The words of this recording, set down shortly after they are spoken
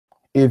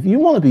If you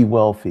want to be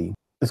wealthy,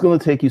 it's going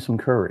to take you some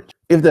courage,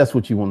 if that's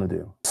what you want to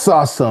do.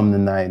 Saw something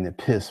tonight and it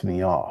pissed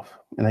me off.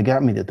 And it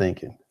got me to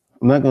thinking,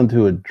 I'm not going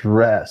to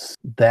address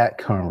that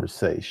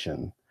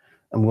conversation.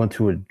 I'm going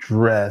to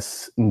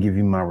address and give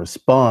you my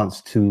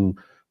response to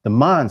the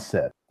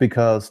mindset,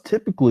 because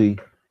typically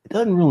it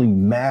doesn't really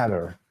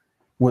matter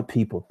what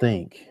people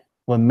think.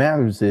 What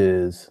matters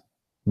is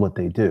what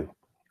they do.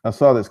 I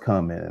saw this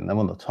comment and I'm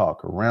going to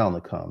talk around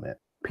the comment.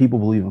 People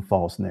believe in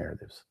false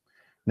narratives.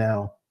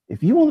 Now,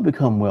 if you want to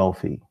become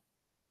wealthy,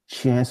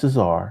 chances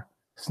are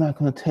it's not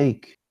going to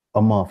take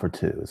a month or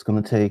two. It's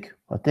going to take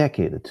a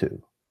decade or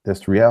two. That's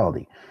the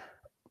reality.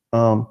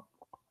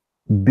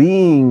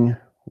 Being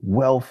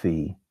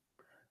wealthy,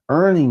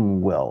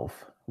 earning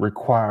wealth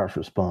requires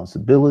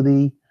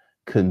responsibility,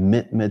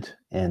 commitment,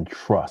 and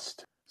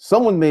trust.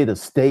 Someone made a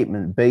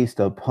statement based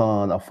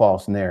upon a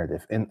false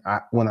narrative. And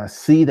when I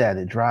see that,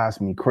 it drives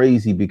me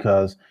crazy,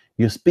 because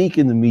you're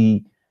speaking to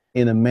me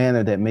in a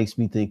manner that makes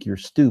me think you're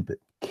stupid.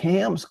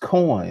 Cam's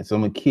Coins,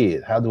 I'm a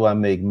kid. How do I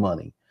make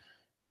money?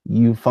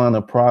 You find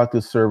a product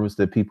or service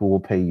that people will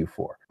pay you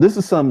for. This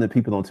is something that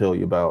people don't tell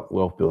you about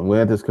wealth building. We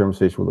had this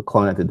conversation with a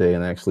client today,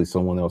 and actually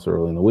someone else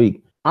early in the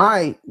week.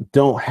 I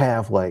don't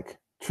have like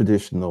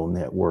traditional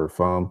net worth.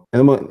 And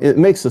it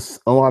makes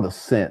a lot of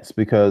sense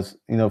because,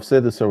 I've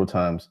said this several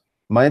times.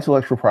 My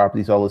intellectual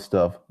properties, all this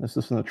stuff, this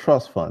is in a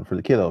trust fund for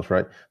the kiddos,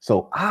 right?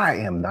 So I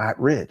am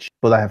not rich,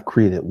 but I have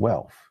created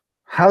wealth.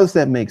 How does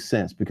that make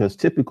sense? Because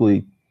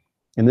typically,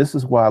 and this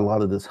is why a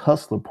lot of this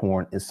hustler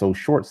porn is so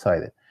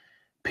short-sighted,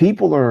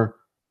 people are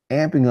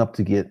amping up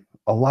to get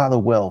a lot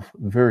of wealth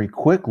very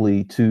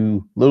quickly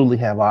to literally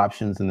have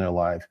options in their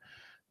life,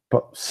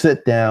 but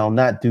sit down,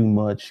 not do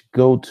much,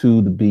 go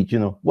to the beach,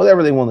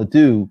 whatever they want to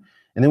do.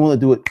 And they want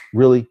to do it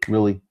really,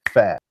 really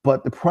fast.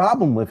 But the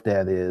problem with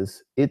that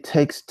is it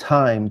takes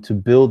time to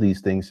build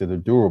these things that are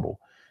durable.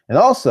 And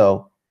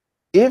also,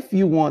 if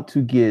you want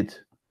to get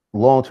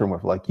long-term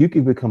wealth, like you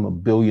can become a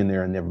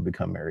billionaire and never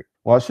become married.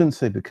 Well, I shouldn't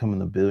say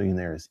becoming a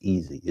billionaire is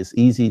easy. It's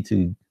easy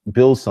to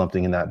build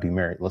something and not be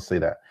married. Let's say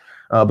that.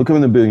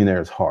 Becoming a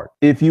billionaire is hard.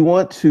 If you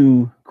want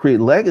to create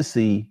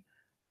legacy,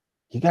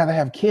 you got to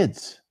have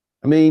kids.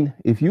 I mean,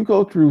 if you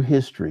go through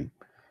history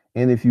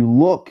and if you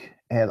look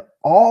at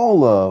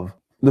all of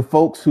the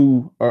folks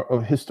who are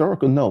of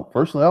historical note,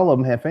 virtually all of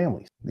them have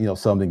families.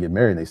 Some didn't get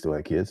married and they still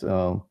had kids.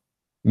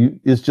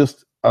 It's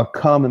just a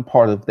common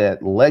part of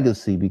that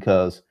legacy,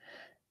 because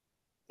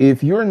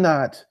if you're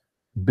not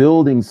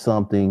building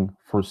something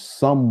for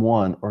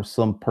someone or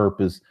some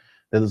purpose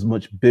that is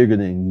much bigger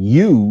than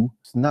you,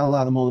 it's not a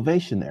lot of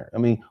motivation there. I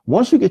mean,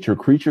 once you get your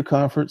creature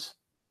comforts,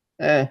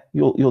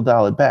 you'll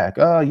dial it back.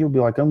 You'll be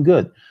like, I'm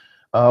good.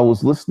 I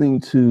was listening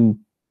to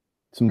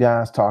some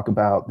guys talk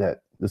about that.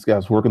 This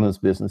guy's working on his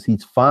business.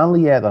 He's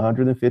finally at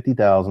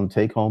 150,000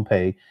 take home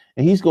pay,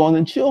 and he's going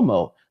in chill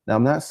mode. Now,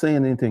 I'm not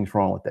saying anything's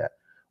wrong with that.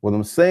 What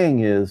I'm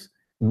saying is,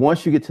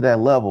 once you get to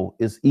that level,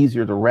 it's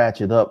easier to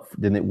ratchet up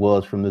than it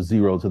was from the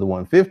 0 to the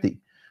 150.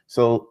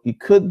 So you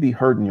could be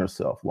hurting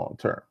yourself long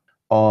term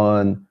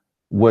on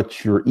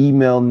what your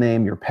email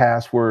name, your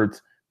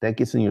passwords, that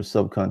gets in your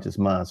subconscious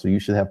mind. So you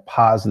should have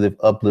positive,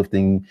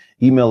 uplifting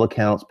email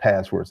accounts,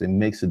 passwords. It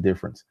makes a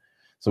difference.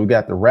 So we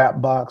got the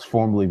rap box,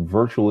 formerly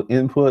virtual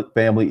input.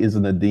 Family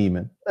isn't a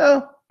demon.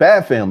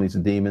 Bad family's a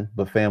demon,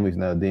 but family's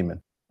not a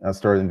demon. I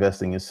started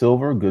investing in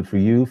silver. Good for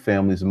you.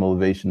 Family's a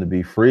motivation to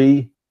be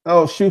free.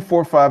 Oh, shoot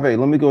 458.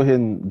 Let me go ahead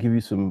and give you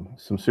some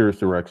serious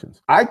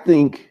directions. I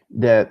think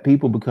that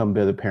people become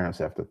better parents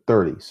after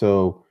 30.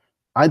 So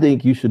I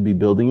think you should be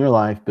building your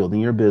life, building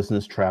your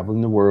business,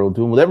 traveling the world,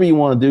 doing whatever you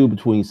want to do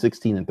between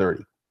 16 and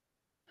 30,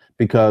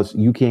 because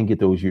you can't get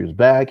those years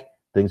back.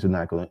 Things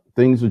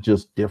are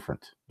just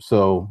different.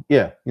 So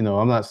yeah,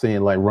 I'm not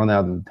saying like run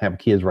out and have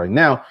kids right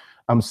now.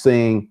 I'm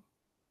saying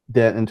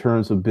that in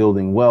terms of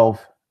building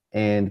wealth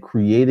and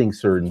creating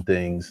certain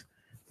things,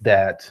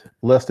 that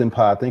less than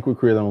pi, I think we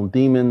create our own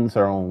demons,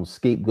 our own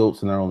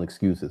scapegoats, and our own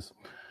excuses.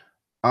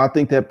 I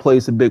think that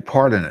plays a big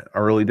part in it. I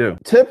really do.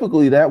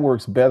 Typically, that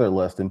works better,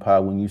 less than pi,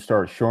 when you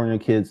start showing your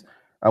kids.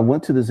 I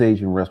went to this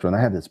Asian restaurant.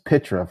 I had this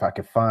picture, if I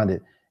could find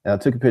it. And I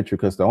took a picture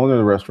because the owner of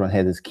the restaurant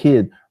had his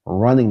kid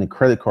running the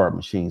credit card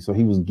machine. So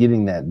he was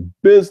getting that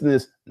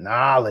business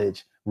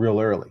knowledge real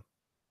early.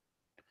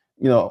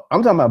 I'm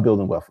talking about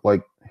building wealth.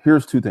 Like,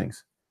 here's two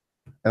things.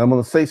 And I'm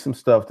going to say some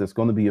stuff that's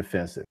going to be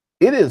offensive.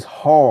 It is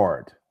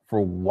hard for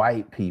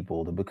white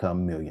people to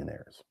become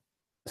millionaires.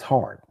 It's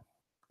hard.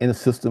 And the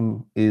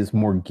system is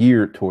more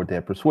geared toward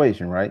that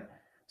persuasion, right?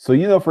 So,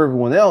 for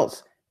everyone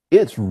else,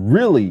 it's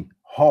really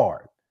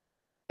hard.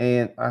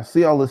 And I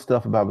see all this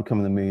stuff about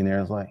becoming a millionaire.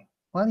 It's like,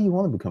 why do you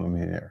want to become a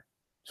millionaire?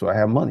 So I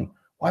have money.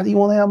 Why do you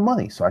want to have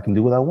money? So I can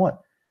do what I want.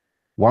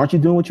 Why aren't you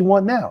doing what you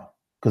want now?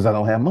 Because I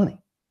don't have money.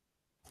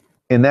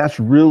 And that's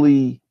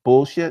really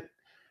bullshit,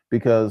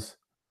 because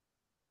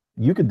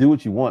you could do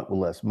what you want with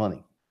less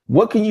money.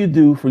 What can you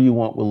do for you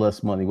want with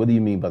less money? What do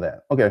you mean by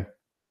that? Okay,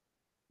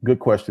 good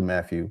question,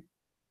 Matthew.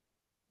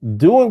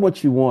 Doing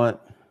what you want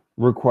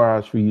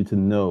requires for you to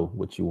know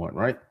what you want,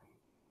 right?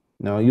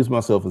 Now, I use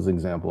myself as an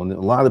example, and a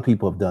lot of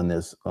people have done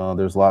this.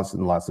 There's lots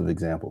and lots of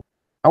examples.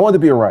 I wanted to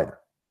be a writer,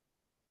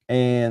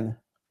 and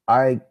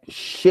I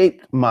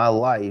shaped my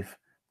life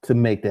to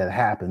make that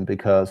happen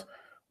because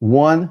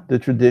one, the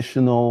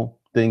traditional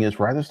thing is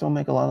writers don't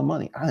make a lot of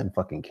money. I didn't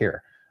fucking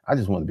care. I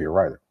just wanted to be a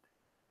writer.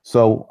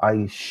 So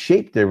I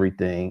shaped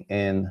everything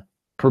and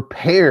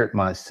prepared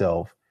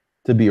myself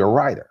to be a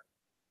writer.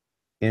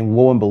 And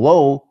lo and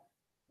below,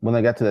 when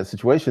I got to that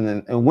situation,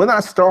 and when I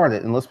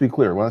started, and let's be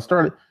clear, when I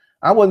started,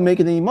 I wasn't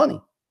making any money,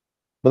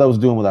 but I was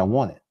doing what I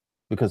wanted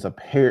because I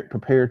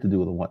prepared to do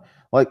what I want.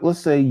 Like, let's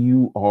say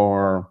you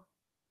are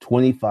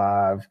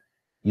 25,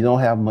 you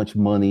don't have much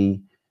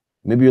money,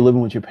 maybe you're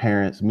living with your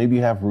parents, maybe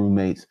you have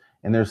roommates,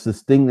 and there's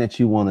this thing that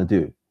you want to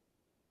do.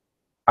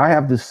 I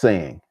have this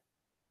saying,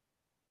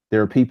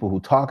 there are people who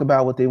talk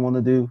about what they want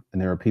to do,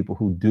 and there are people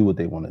who do what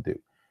they want to do.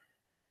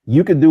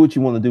 You can do what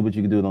you want to do, but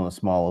you can do it on a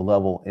smaller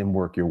level and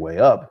work your way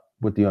up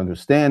with the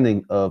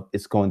understanding of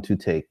it's going to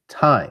take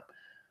time.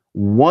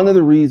 One of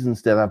the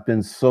reasons that I've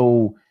been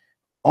so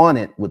on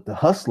it with the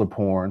hustler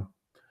porn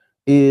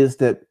is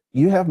that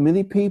you have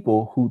many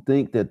people who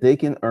think that they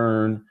can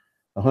earn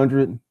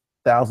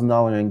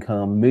 $100,000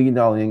 income, $1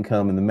 million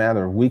income in a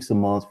matter of weeks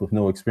and months with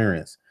no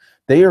experience.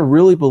 They are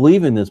really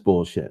believing this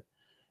bullshit.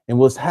 And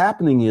what's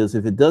happening is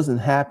if it doesn't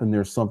happen,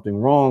 there's something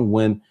wrong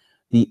when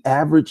the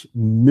average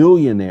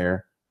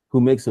millionaire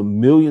who makes $1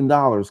 million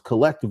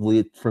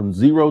collectively from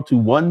 0 to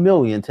 1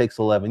 million takes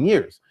 11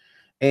 years.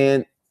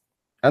 And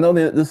I know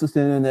that this is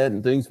the internet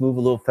and things move a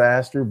little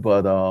faster,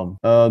 but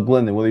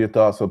Glendon, what are your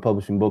thoughts on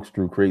publishing books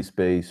through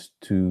CreateSpace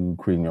to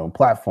creating your own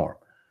platform?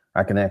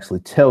 I can actually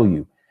tell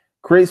you,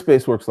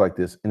 CreateSpace works like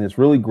this, and it's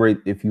really great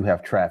if you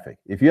have traffic.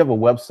 If you have a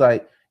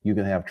website, you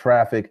can have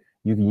traffic.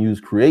 You can use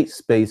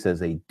CreateSpace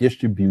as a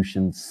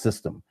distribution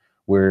system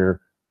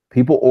where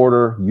people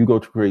order, you go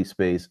to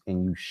CreateSpace,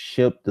 and you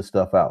ship the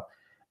stuff out.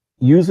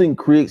 Using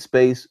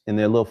CreateSpace and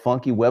their little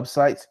funky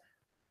websites,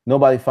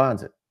 nobody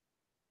finds it.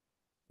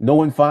 No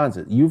one finds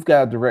it. You've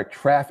got direct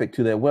traffic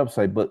to that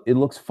website, but it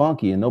looks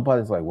funky and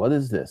nobody's like, what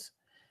is this?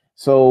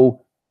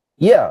 So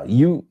yeah,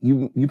 you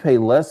pay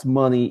less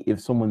money if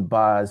someone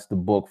buys the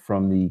book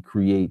from the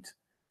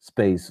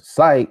CreateSpace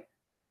site,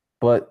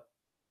 but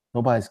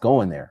nobody's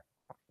going there.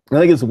 I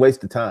think it's a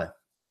waste of time.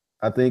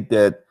 I think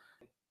that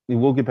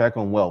we'll get back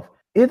on wealth.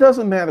 It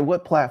doesn't matter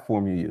what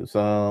platform you use.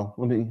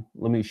 Let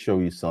me show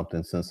you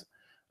something, since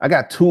I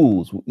got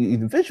tools.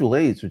 Visual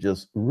aids are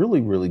just really,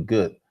 really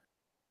good.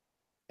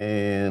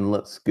 And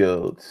let's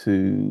go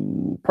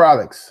to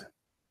products.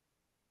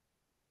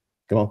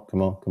 Come on,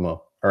 come on, come on.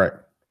 All right.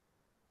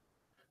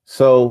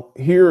 So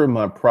here are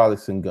my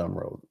products in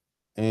Gumroad.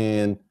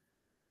 And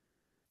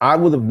I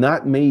would have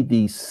not made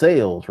these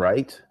sales,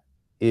 right,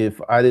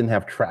 if I didn't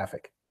have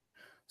traffic.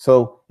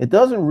 So it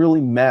doesn't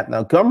really matter.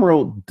 Now,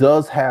 Gumroad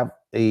does have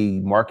a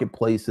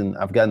marketplace, and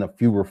I've gotten a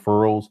few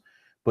referrals,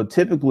 but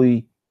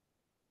typically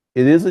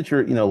it is at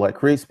your, like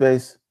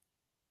CreateSpace.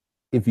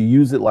 If you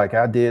use it like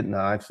I did, and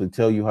I'll actually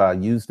tell you how I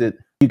used it,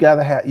 you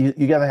gotta have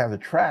the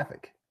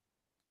traffic.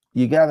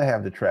 You gotta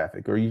have the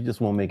traffic, or you just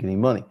won't make any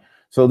money.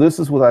 So this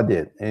is what I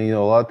did, and a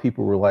lot of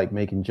people were like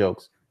making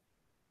jokes.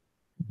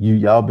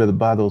 Y'all better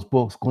buy those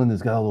books.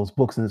 Glennon's got all those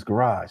books in his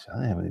garage. I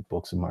didn't have any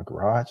books in my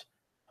garage.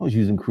 I was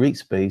using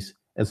CreateSpace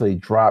as a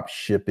drop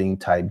shipping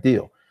type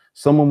deal.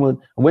 Someone would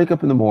wake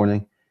up in the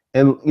morning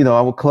and,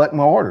 I would collect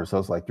my orders. I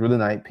was like through the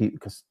night,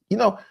 because,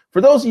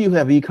 for those of you who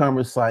have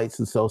e-commerce sites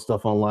and sell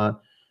stuff online,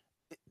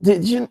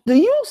 do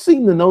you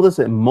seem to notice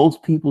that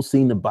most people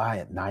seem to buy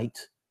at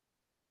night?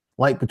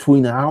 Like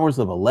between the hours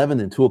of 11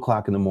 and 2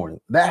 o'clock in the morning.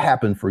 That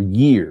happened for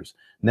years.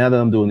 Now that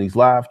I'm doing these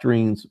live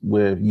streams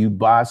where you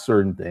buy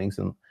certain things,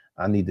 and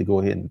I need to go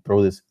ahead and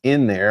throw this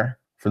in there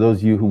for those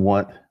of you who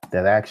want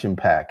that action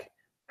pack,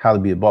 how to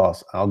be a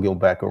boss. I'll go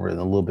back over it in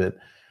a little bit.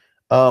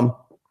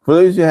 For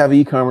those who have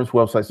e-commerce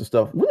websites and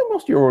stuff, when do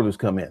most of your orders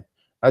come in?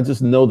 I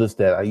just noticed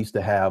that I used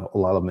to have a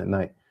lot of them at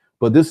night.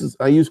 But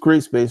I use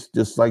CreateSpace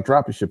just like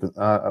drop shipping.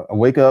 I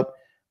wake up,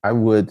 I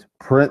would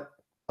print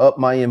up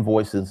my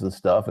invoices and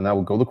stuff, and I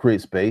would go to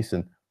CreateSpace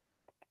and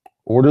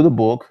order the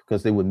book,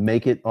 because they would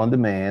make it on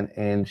demand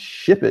and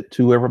ship it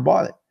to whoever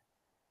bought it.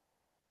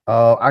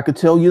 I could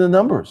tell you the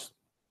numbers.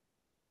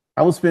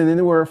 I would spend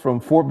anywhere from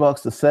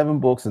 $4 to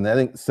 $7, and that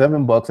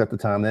 $7 at the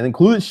time, that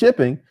included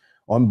shipping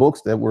on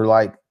books that were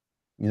like,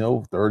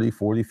 30,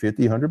 40,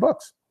 50, $100.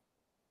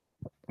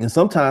 And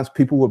sometimes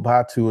people would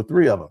buy 2 or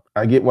 3 of them.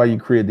 I get why you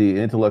created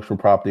the intellectual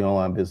property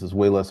online business,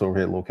 way less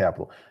overhead, low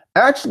capital.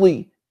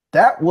 Actually,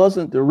 that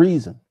wasn't the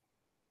reason.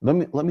 Let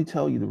me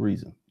tell you the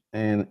reason.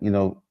 And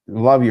a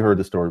lot of you heard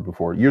the story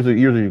before. Years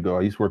ago,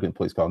 I used to work in a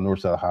place called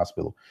Northside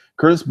Hospital.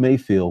 Curtis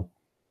Mayfield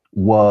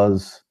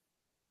was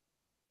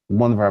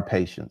one of our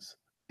patients.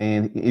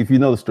 And if you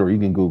know the story, you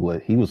can Google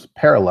it. He was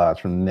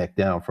paralyzed from the neck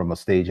down from a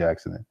stage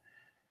accident.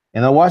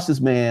 And I watched this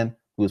man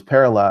who was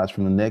paralyzed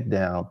from the neck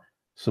down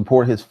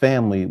support his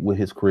family with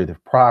his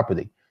creative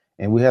property.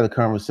 And we had a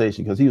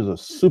conversation, because he was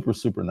a super,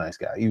 super nice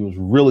guy. He was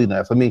really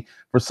nice. I mean,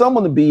 for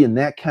someone to be in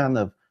that kind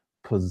of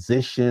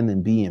position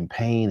and be in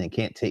pain and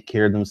can't take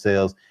care of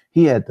themselves,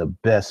 He had the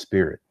best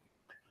spirit.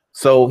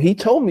 So he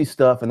told me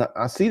stuff, and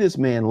I see this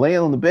man laying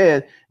on the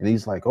bed, and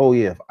he's like, "Oh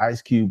yeah, if Ice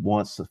Cube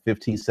wants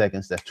 15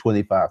 seconds, that's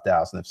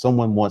 25,000. If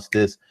someone wants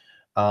this,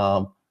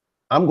 um,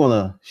 I'm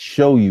gonna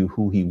show you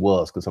who he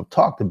was because I've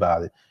talked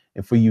about it.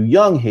 And for you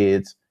young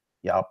heads,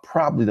 y'all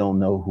probably don't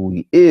know who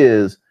he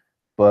is,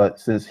 but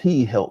since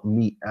he helped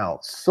me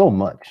out so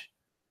much,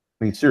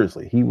 I mean,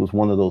 seriously, he was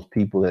one of those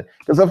people that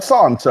because I've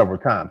saw him several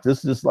times. This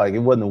is just like it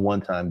wasn't a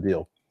one-time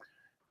deal.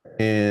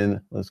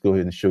 And let's go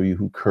ahead and show you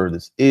who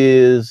Curtis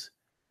is.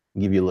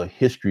 Give you a little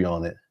history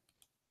on it.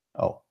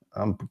 Oh,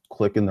 I'm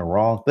clicking the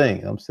wrong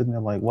thing. I'm sitting there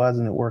like, why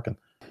isn't it working?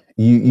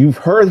 You've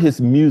heard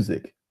his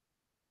music.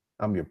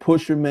 I'm Your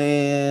Pusher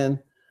Man.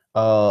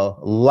 A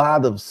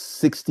lot of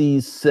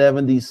 60s,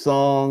 70s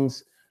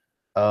songs.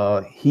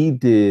 He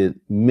did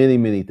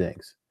many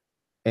things.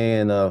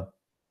 And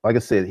like I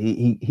said,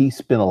 he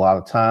spent a lot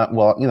of time.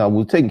 Well, you know,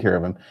 we're taking care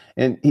of him.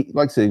 And he,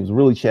 like I said, he was a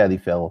really chatty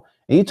fellow.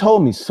 And he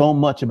told me so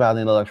much about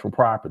intellectual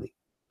property.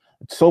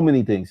 So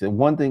many things. And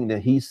one thing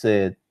that he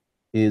said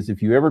is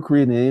if you ever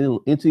create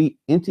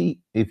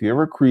if you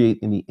ever create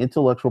any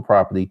intellectual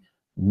property,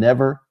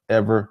 never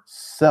ever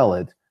sell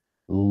it,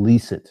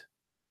 lease it.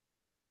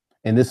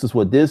 And this is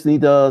what Disney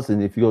does.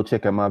 And if you go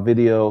check out my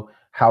video,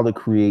 how to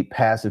create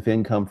passive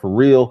income for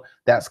real,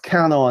 that's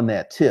kind of on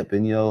that tip.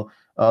 And you know,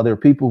 there are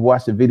people who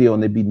watch the video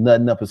and they be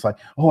nutting up. It's like,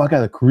 oh, I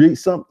gotta create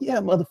something. Yeah,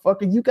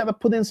 motherfucker, you gotta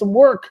put in some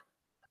work.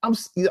 I'm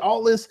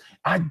all this,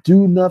 I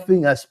do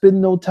nothing, I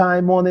spend no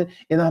time on it,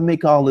 and I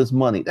make all this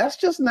money. That's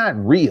just not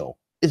real.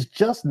 It's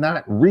just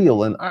not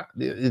real. And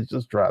it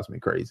just drives me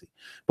crazy.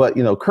 But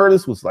you know,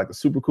 Curtis was like a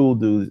super cool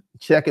dude.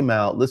 Check him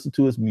out, listen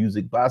to his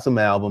music, buy some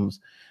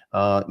albums,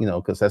 you know,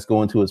 because that's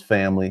going to his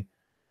family.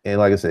 And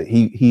like I said,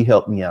 he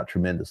helped me out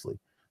tremendously.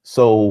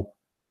 So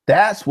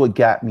that's what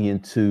got me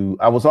into,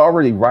 I was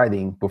already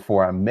writing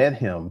before I met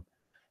him.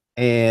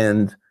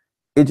 And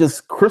it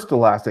just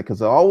crystallized it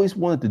because I always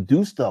wanted to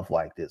do stuff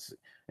like this.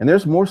 And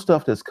there's more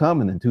stuff that's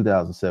coming in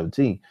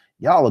 2017.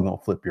 Y'all are going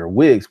to flip your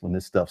wigs when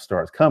this stuff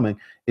starts coming.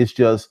 It's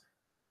just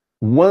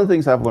one of the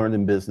things I've learned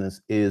in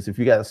business is if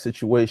you got a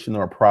situation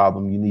or a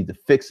problem, you need to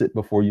fix it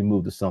before you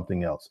move to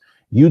something else.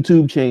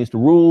 YouTube changed the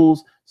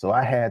rules, so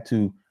I had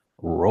to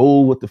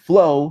roll with the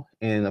flow,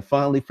 and I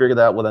finally figured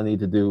out what I need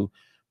to do.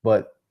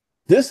 But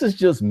this is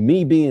just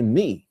me being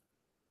me.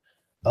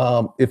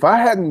 If I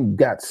hadn't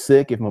got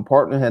sick, if my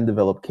partner hadn't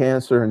developed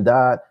cancer and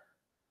died,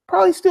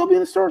 probably still be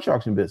in the storage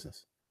auction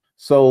business.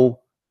 So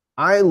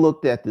I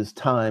looked at this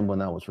time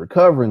when I was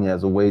recovering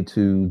as a way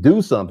to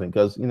do something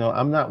because, you know,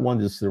 I'm not one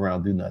to just sit around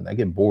and do nothing. I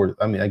get bored.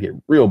 I mean, I get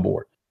real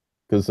bored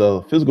because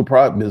physical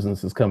product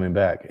business is coming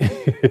back.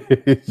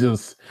 It's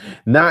just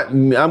not,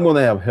 I'm going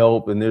to have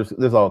help and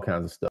there's all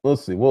kinds of stuff.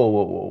 Let's see.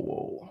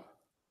 Whoa.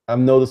 I've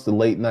noticed the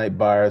late night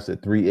buyers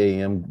at 3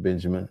 a.m.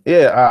 Benjamin.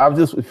 Yeah, I've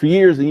just for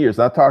years and years,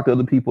 I talked to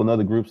other people in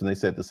other groups and they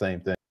said the same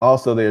thing.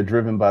 Also, they are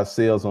driven by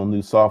sales on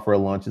new software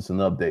launches and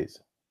updates.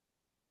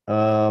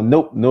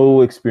 Nope,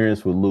 no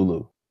experience with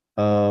Lulu.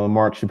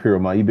 Mark Shapiro,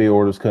 my eBay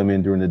orders come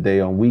in during the day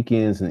on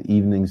weekends and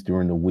evenings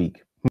during the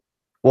week.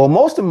 Well,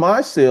 most of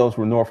my sales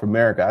were North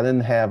America. I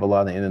didn't have a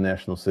lot of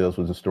international sales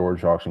with the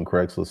storage auction,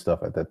 Craigslist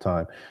stuff at that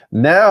time.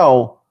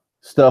 Now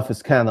stuff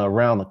is kind of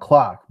around the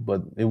clock,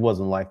 but it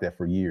wasn't like that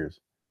for years.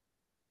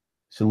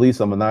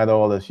 Shalise, I'm a night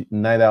owl.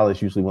 Night owl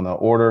is usually when I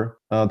order.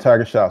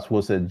 Tiger Shops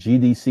was at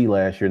GDC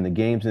last year, and the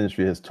games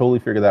industry has totally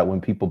figured out when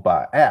people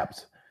buy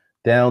apps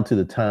down to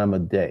the time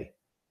of day.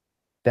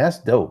 That's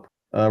dope.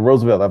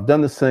 Roosevelt, I've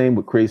done the same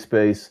with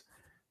CreateSpace.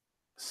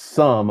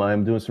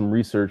 I'm doing some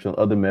research on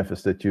other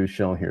methods that you've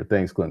shown here.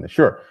 Thanks, Glendon.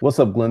 Sure. What's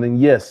up, Glendon?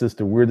 Yes, it's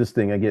the weirdest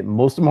thing. I get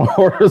most of my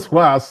orders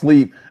while I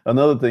sleep.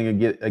 Another thing,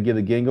 I get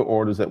a gang of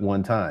orders at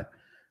one time.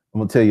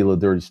 I'm gonna tell you a little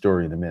dirty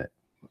story in a minute.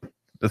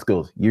 This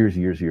goes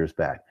years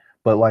back.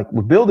 But like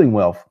with building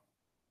wealth,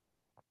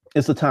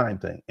 it's a time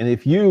thing. And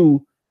if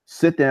you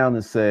sit down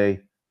and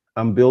say,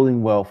 I'm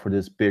building wealth for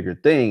this bigger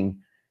thing,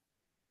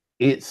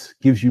 it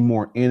gives you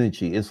more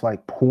energy. It's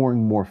like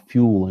pouring more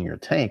fuel in your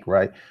tank,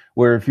 right?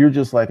 Where if you're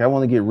just like, I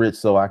want to get rich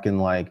so I can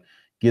like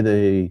get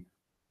a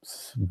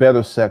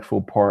better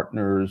sexual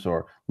partners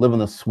or live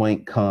in a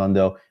swank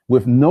condo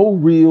with no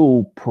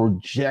real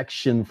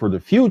projection for the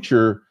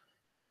future,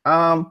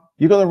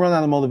 you're going to run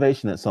out of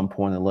motivation at some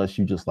point unless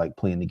you just like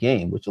playing the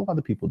game, which a lot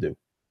of people do.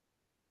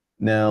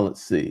 Now,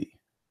 let's see.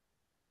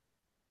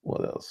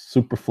 What else?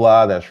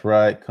 Superfly, that's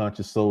right.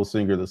 Conscious soul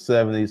singer of the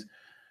 70s.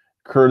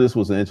 Curtis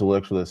was an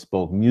intellectual that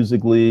spoke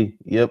musically.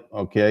 Yep.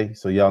 Okay.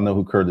 So y'all know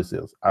who Curtis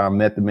is. I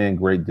met the man.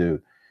 Great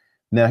dude.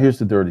 Now, here's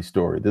the dirty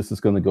story. This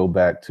is going to go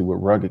back to what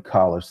Rugged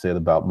Collar said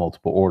about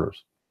multiple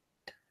orders.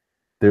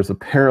 There's a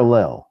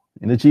parallel.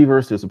 In the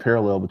G-verse, there's a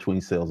parallel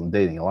between sales and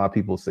dating. A lot of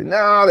people say,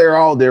 no, they're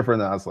all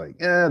different. And I was like,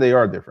 yeah, they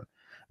are different.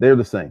 They're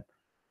the same.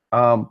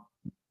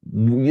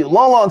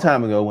 Long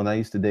time ago, when I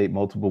used to date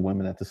multiple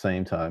women at the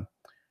same time,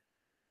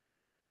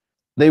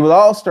 they would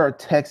all start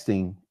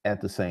texting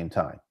at the same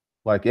time.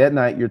 Like at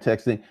night, you're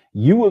texting.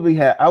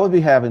 I would be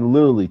having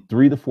literally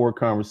 3 to 4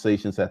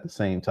 conversations at the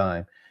same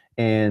time.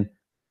 And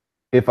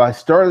If I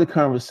started a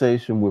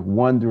conversation with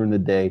one during the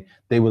day,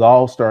 they would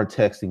all start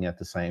texting at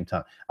the same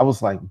time. I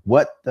was like,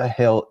 what the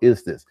hell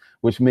is this?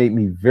 Which made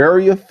me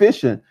very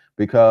efficient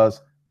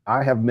because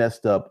I have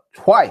messed up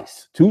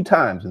twice, 2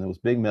 times, and it was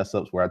big mess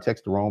ups where I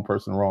texted the wrong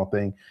person, the wrong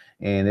thing.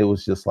 And it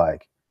was just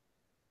like,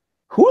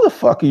 who the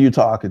fuck are you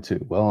talking to?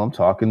 Well, I'm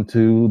talking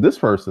to this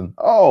person.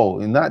 Oh,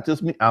 and not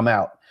just me. I'm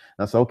out.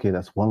 That's okay.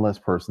 That's one less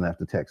person I have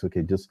to text.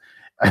 Okay, just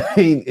I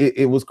mean,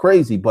 it was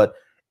crazy, but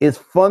it's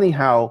funny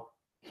how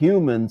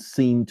humans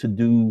seem to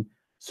do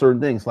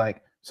certain things.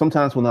 Like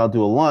sometimes when I'll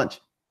do a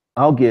lunch,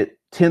 I'll get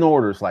 10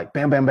 orders, like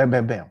bam, bam, bam,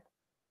 bam, bam,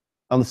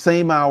 on the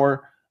same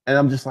hour. And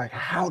I'm just like,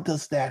 how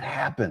does that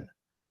happen?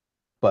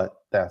 But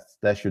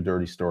that's your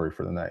dirty story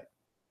for the night.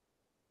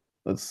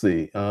 Let's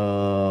see.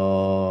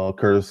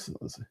 Curtis,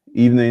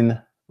 evening.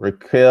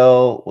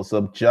 Raquel, what's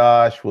up,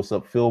 Josh? What's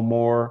up,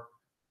 Fillmore?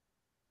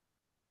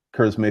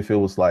 Curtis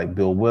Mayfield was like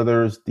Bill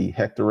Withers, the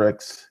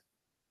Hectorex.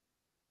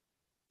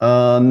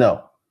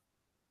 No.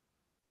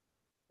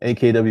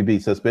 AKW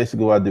Beats. That's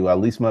basically what I do. I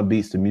lease my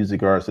beats to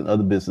music artists and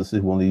other businesses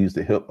who want to use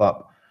the hip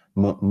hop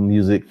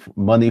music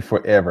money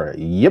forever.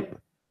 Yep.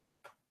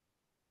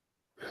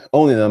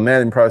 Only the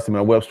Madden products in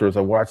my web stores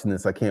are watching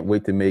this. I can't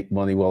wait to make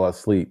money while I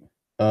sleep.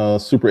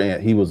 Super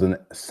Ant, he was a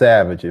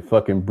savage, a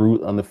fucking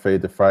brute,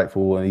 unafraid to fight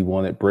for what he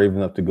wanted, brave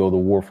enough to go to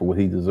war for what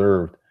he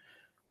deserved.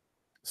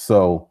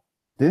 So,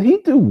 did he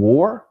do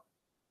war?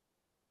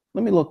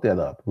 Let me look that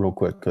up real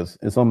quick because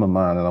it's on my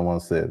mind and I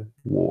want to say it.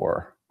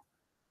 War.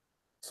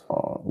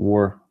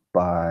 War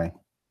by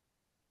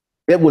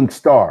Edwin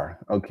Starr.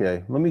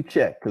 Okay, let me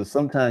check because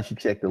sometimes you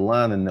check the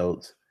liner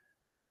notes.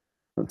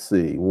 Let's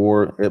see.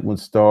 War, Edwin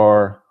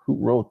Starr. Who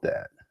wrote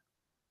that?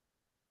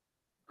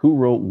 Who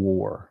wrote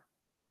War?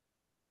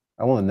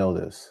 I want to know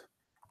this.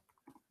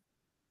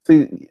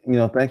 See,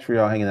 thanks for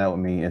y'all hanging out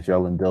with me as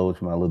y'all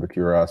indulge my little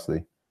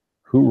curiosity.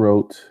 Who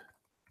wrote?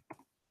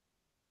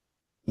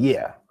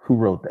 Yeah, who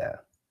wrote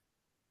that?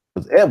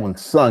 Because Edwin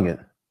sung it.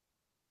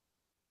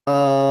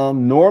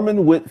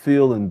 Norman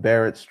Whitfield and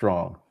Barrett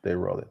Strong. They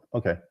wrote it.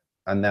 Okay,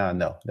 and now I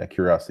know that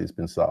curiosity has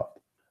been solved.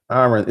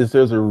 Aaron, is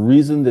there a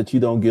reason that you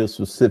don't give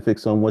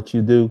specifics on what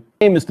you do?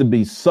 Aim is to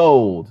be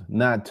sold,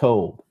 not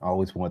told. I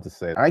always want to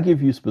say it. I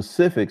give you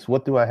specifics.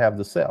 What do I have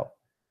to sell?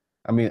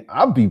 I mean,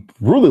 I'll be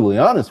brutally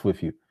honest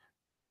with you.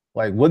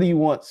 Like, what do you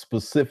want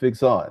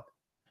specifics on?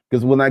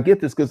 Because when I get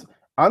this, because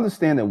I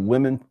understand that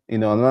women, I'm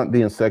not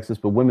being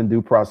sexist, but women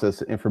do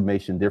process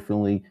information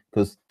differently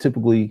because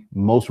typically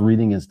most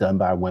reading is done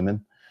by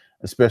women,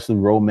 especially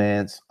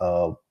romance.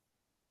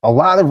 A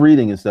lot of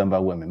reading is done by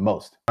women,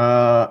 most.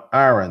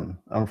 Aaron,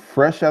 I'm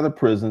fresh out of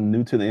prison,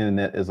 new to the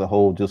internet as a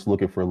whole, just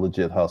looking for a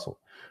legit hustle.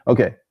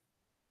 Okay,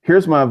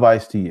 here's my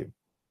advice to you.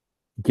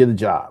 Get a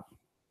job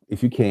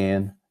if you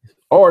can,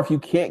 or if you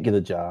can't get a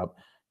job,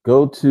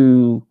 go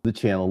to the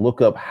channel, look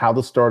up how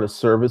to start a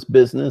service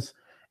business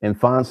and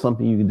find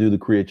something you can do to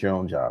create your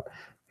own job.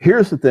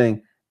 Here's the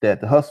thing that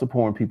the hustle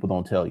porn people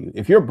don't tell you.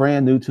 If you're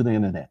brand new to the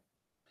internet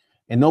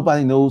and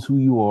nobody knows who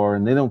you are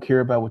and they don't care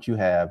about what you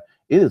have,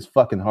 it is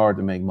fucking hard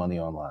to make money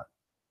online.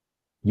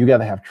 You got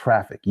to have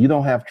traffic. You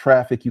don't have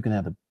traffic, you can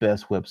have the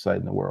best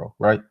website in the world,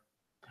 right?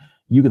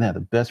 You can have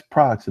the best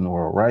products in the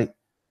world, right?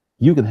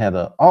 You can have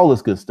all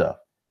this good stuff.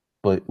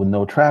 But with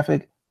no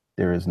traffic,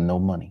 there is no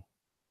money.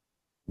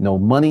 No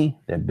money.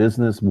 That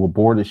business will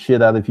bore the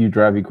shit out of you,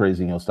 drive you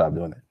crazy, and you'll stop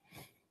doing it.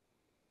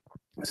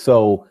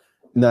 So,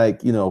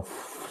 like,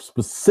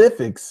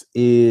 specifics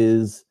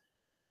is,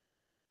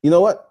 you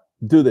know what?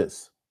 Do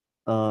this.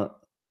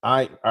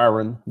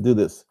 Aaron, do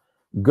this.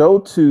 Go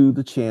to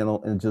the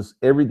channel and just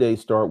every day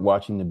start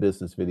watching the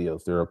business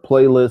videos. There are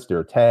playlists,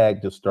 they're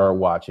tagged, just start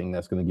watching.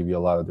 That's going to give you a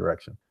lot of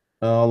direction.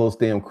 All those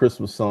damn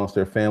Christmas songs,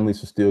 their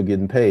families are still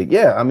getting paid.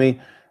 Yeah, I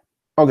mean,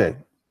 okay.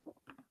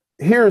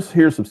 Here's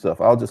some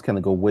stuff. I'll just kind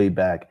of go way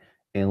back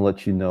and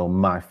let you know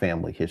my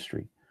family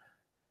history.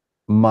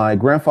 My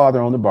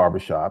grandfather owned a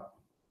barbershop,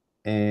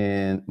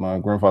 and my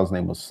grandfather's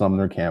name was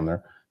Sumner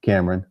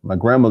Cameron. My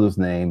grandmother's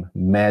name,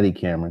 Maddie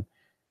Cameron.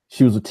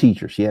 She was a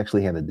teacher. She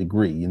actually had a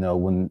degree.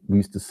 When we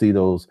used to see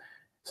those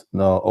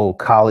old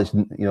college,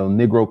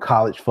 Negro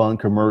college fund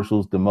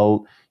commercials,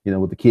 demote,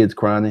 with the kids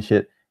crying and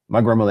shit.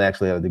 My grandmother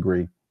actually had a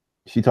degree.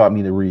 She taught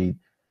me to read.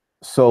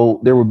 So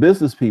there were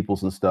business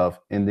peoples and stuff.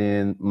 And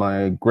then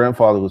my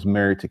grandfather was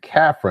married to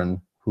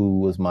Catherine, who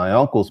was my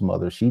uncle's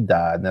mother. She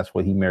died, and that's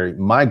why he married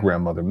my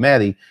grandmother,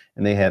 Maddie,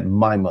 and they had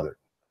my mother.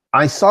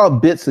 I saw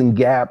bits and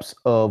gaps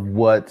of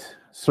what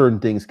certain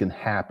things can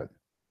happen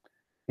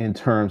in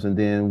terms. And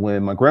then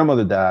when my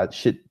grandmother died,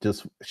 shit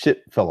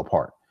fell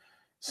apart.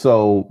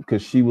 So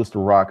because she was the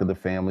rock of the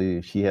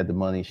family, she had the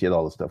money, she had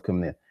all the stuff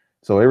coming in.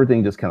 So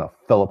everything just kind of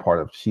fell apart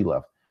after she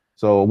left.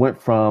 So it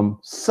went from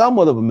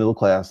somewhat of a middle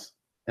class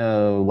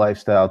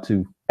lifestyle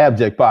to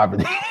abject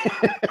poverty.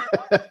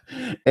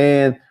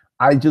 And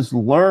I just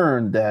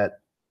learned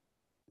that,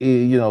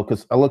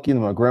 because I look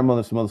into my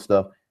grandmother, some other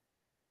stuff.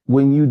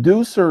 When you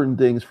do certain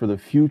things for the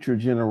future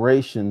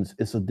generations,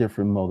 it's a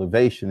different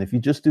motivation. If you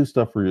just do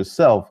stuff for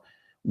yourself,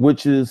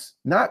 which is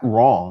not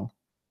wrong,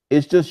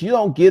 it's just you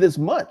don't get as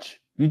much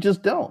You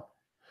just don't.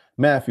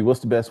 Matthew, what's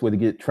the best way to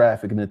get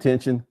traffic and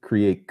attention?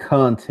 Create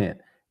content.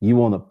 You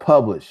want to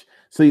publish.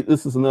 See,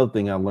 this is another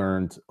thing I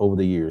learned over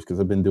the years because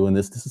I've been doing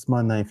this. This is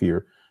my 9th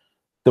year.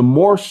 The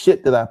more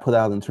shit that I put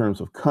out in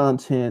terms of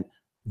content,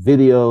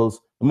 videos,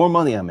 the more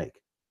money I make.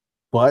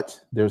 But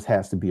there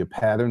has to be a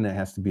pattern. There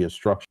has to be a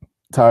structure.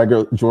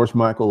 Tiger, George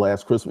Michael,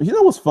 Last Christmas. You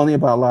know what's funny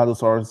about a lot of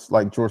those artists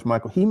like George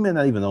Michael? He may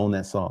not even own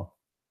that song.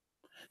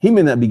 He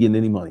may not be getting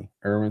any money.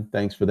 Erwin,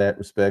 thanks for that.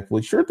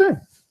 Respectfully. Sure thing.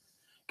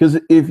 Because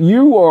if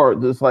you are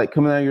just like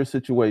coming out of your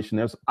situation,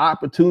 there's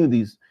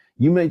opportunities.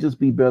 You may just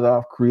be better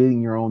off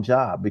creating your own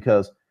job.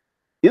 Because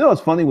you know it's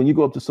funny when you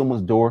go up to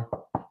someone's door,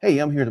 hey,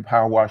 I'm here to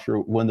power wash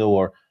your window,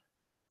 or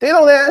they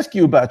don't ask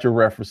you about your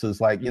references.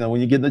 Like, you know,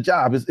 when you get the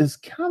job, it's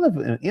kind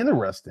of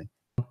interesting.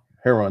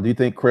 Heron, do you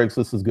think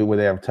Craigslist is a good way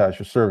to advertise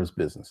your service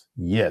business?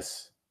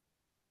 Yes.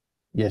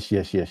 Yes,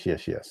 yes, yes,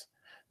 yes, yes.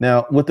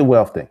 Now, with the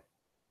wealth thing,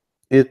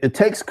 it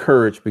takes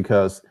courage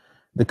because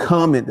the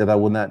comment that I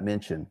will not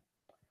mention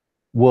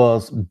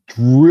was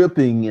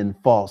dripping in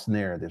false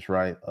narratives,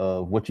 right?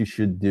 Of what you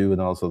should do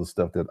and all this other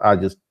stuff that I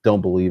just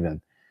don't believe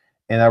in.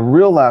 And I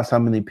realized how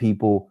many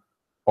people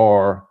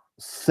are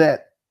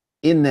set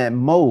in that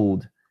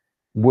mode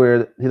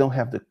where they don't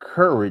have the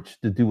courage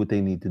to do what they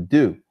need to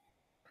do.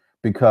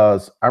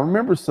 Because I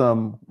remember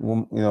you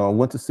know, I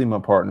went to see my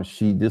partner.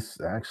 This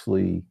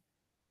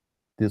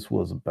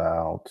was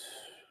about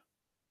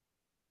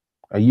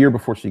a year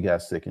before she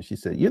got sick. And she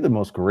said, "You're the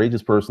most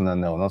courageous person I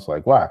know." And I was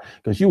like, "Why?"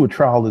 Because you would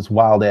try all this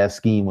wild ass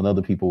scheme when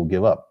other people would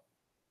give up.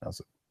 I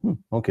was like,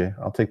 okay,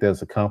 I'll take that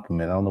as a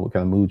compliment. I don't know what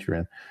kind of mood you're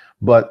in,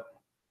 but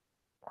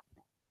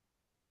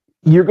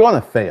you're going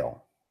to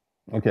fail.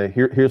 Okay,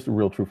 here's the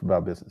real truth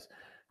about business.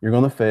 You're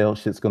going to fail.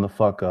 Shit's going to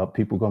fuck up.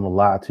 People are going to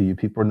lie to you.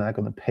 People are not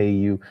going to pay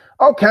you.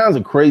 All kinds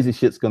of crazy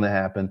shit's going to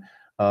happen.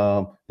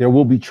 There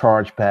will be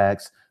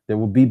chargebacks. There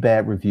will be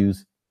bad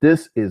reviews.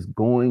 This is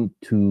going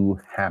to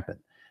happen.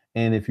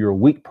 And if you're a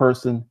weak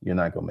person, you're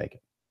not going to make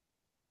it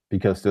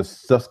because there's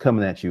stuff's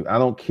coming at you. I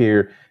don't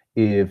care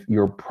if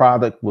your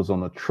product was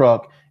on a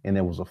truck and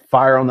there was a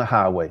fire on the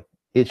highway.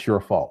 It's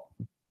your fault.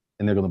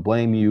 And they're going to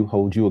blame you,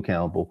 hold you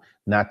accountable,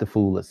 not the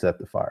fool that set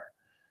the fire.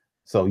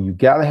 So you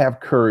got to have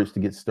courage to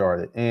get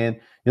started, and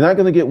you're not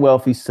going to get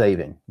wealthy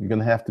saving. You're going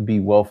to have to be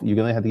wealthy. You're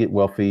going to have to get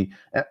wealthy.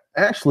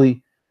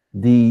 Actually,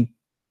 the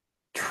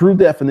true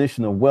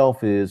definition of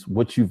wealth is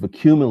what you've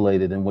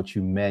accumulated and what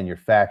you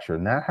manufacture,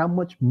 not how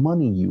much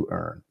money you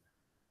earn.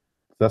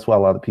 That's why a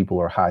lot of people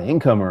are high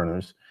income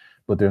earners,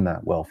 but they're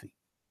not wealthy.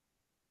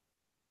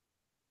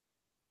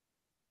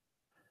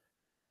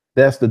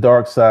 That's the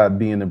dark side,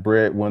 being the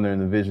breadwinner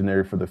and the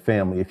visionary for the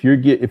family. If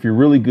you're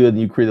really good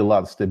and you create a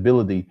lot of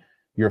stability,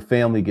 your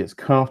family gets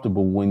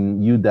comfortable.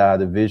 When you die,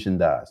 the vision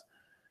dies.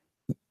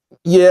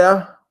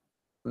 Yeah,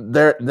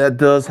 that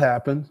does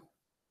happen.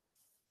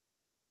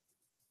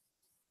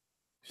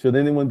 Should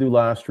anyone do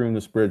live stream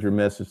to spread your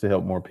message to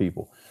help more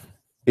people?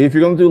 If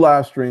you're going to do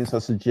live streams, I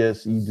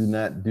suggest you do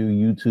not do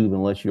YouTube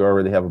unless you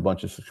already have a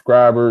bunch of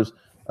subscribers.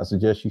 I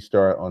suggest you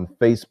start on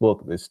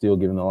Facebook. They're still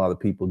giving a lot of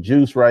people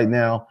juice right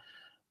now.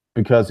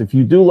 Because if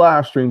you do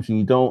live streams and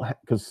you don't,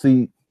 because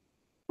see,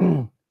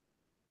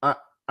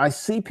 I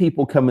see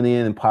people coming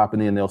in and popping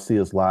in, they'll see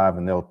us live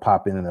and they'll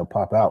pop in and they'll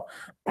pop out.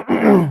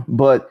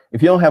 But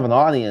if you don't have an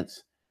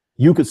audience,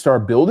 you could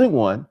start building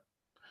one.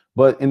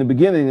 But in the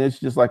beginning, it's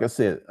just like I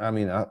said, I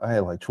mean, I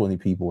had like 20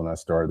 people when I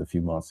started a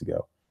few months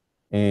ago,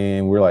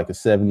 and we're like a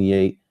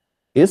 78.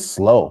 It's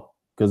slow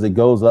because it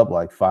goes up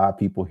like 5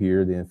 people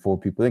here, then 4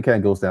 people, then it kind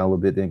of goes down a little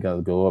bit, then it kind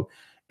of go up.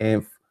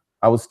 And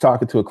I was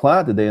talking to a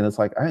client today, and it's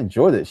like, I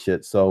enjoy that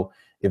shit. So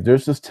if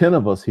there's just 10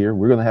 of us here,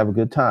 we're going to have a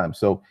good time.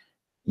 So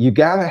you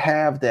got to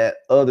have that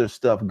other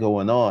stuff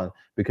going on,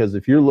 because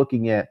if you're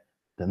looking at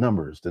the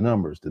numbers,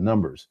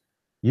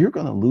 you're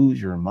going to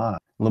lose your mind.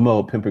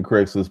 Lamo, Pimpin'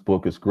 Craigslist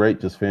book is great.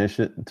 Just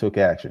finished it and took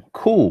action.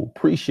 Cool.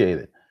 Appreciate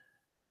it.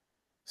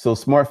 So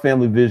smart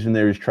family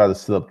visionaries try to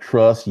set up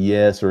trust,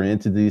 yes, or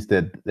entities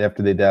that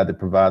after they die, to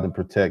provide and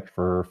protect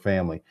for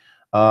family.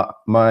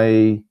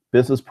 My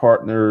business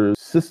partners,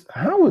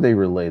 how are they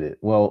related?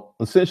 Well,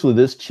 essentially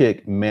this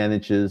chick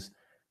manages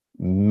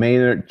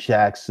Maynard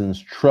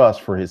Jackson's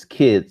trust for his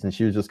kids, and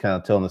she was just kind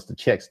of telling us the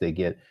checks they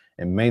get.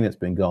 And Maynard's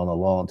been gone a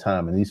long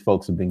time, and these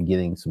folks have been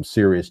getting some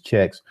serious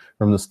checks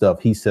from the stuff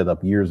he set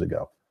up years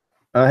ago.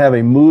 I have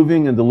a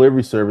moving and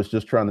delivery service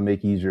just trying to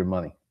make easier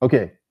money.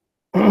 Okay.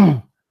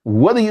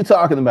 What are you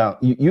talking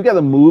about? You got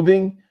a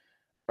moving.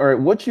 All right,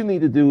 what you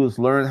need to do is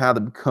learn how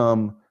to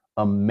become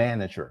a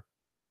manager.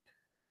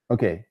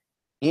 Okay,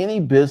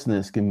 any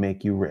business can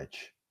make you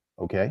rich.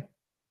 Okay,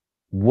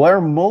 where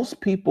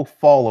most people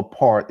fall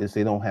apart is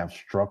they don't have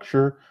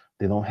structure,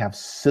 they don't have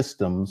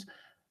systems,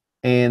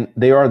 and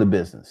they are the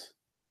business.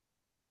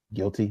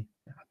 Guilty.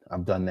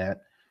 I've done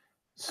that.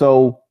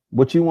 So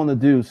what you want to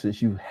do,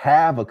 since you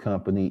have a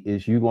company,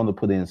 is you want to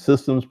put in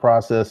systems,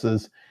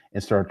 processes,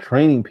 and start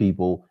training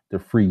people to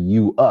free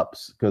you up.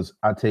 Because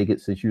I take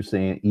it, since you're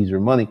saying easier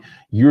money,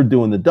 you're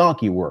doing the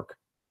donkey work.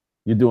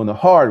 You're doing the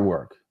hard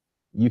work.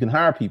 You can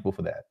hire people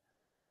for that.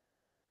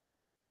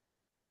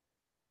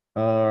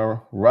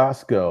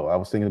 Roscoe, I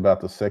was thinking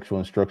about the sexual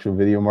instruction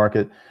video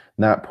market,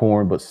 not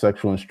porn, but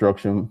sexual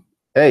instruction.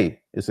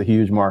 Hey, it's a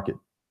huge market.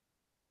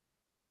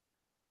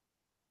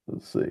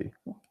 Let's see.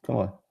 Come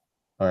on.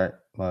 All right,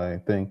 my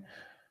thing.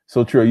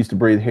 So true. I used to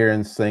braid hair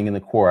and sing in the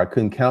choir. I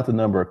couldn't count the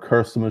number of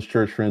customers,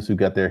 church friends who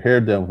got their hair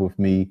done with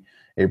me.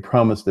 A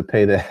promise to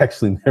pay that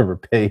actually never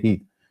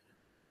paid.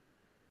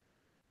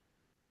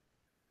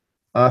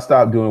 I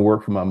stopped doing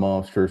work for my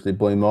mom's church. They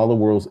blamed all the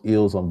world's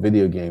ills on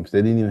video games.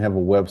 They didn't even have a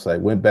website.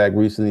 Went back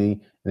recently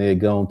and they had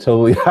gone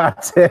totally high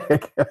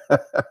tech.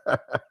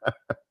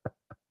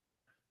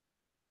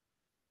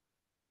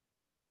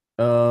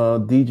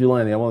 D.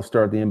 Jelani, I want to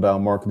start the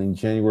inbound marketing in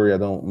January. I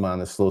don't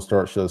mind a slow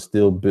start. Should I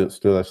still build?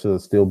 I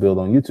should still build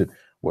on YouTube.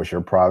 What's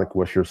your product?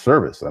 What's your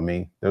service? I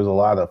mean, there's a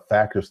lot of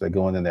factors that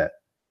go into that.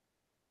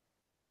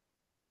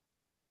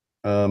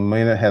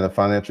 Maynard had a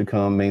financial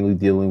come mainly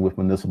dealing with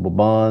municipal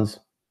bonds.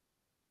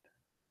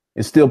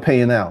 It's still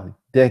paying out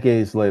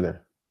decades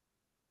later.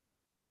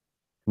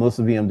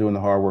 Melissa V, I'm doing the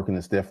hard work and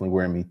it's definitely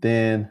wearing me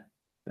thin.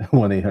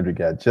 1-800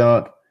 got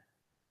junk.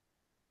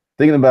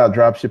 Thinking about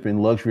drop shipping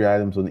luxury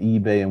items on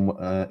eBay and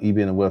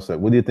eBay and the website.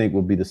 What do you think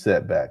will be the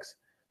setbacks?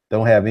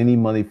 Don't have any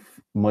money,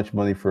 much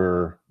money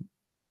for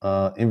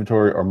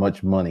inventory or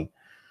much money.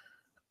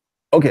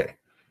 Okay,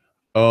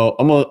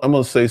 I'm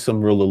gonna say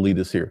some real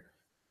elitist here.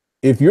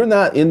 If you're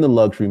not in the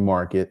luxury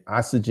market,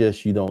 I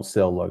suggest you don't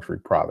sell luxury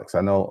products.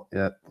 I know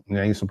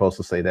you're supposed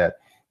to say that,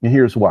 and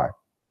here's why.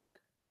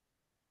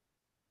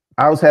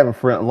 I was having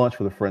lunch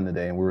with a friend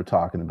today, and we were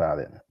talking about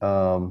it.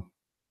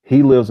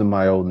 He lives in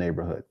my old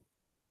neighborhood.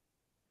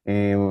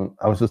 And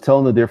I was just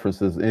telling the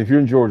differences. And if you're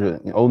in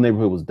Georgia, the old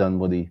neighborhood was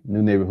Dunwoody,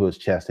 new neighborhood is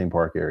Chastain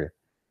Park area.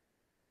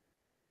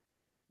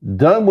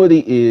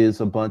 Dunwoody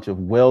is a bunch of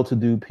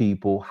well-to-do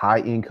people, high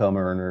income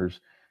earners.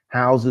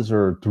 Houses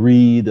are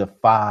 3 to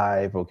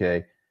 5.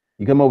 Okay.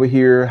 You come over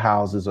here,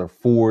 houses are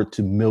 4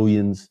 to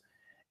millions.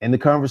 And the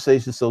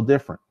conversation is so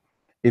different.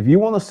 If you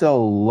want to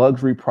sell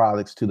luxury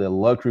products to the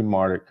luxury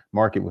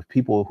market with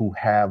people who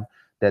have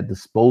that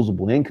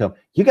disposable income,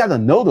 you got to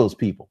know those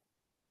people.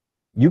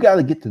 You got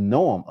to get to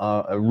know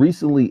them.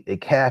 Recently, a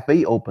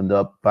cafe opened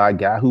up by a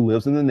guy who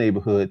lives in the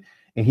neighborhood,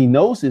 and he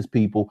knows his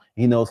people.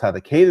 He knows how to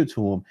cater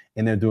to them,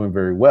 and they're doing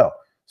very well.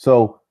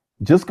 So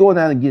just going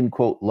out and getting,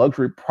 quote,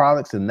 luxury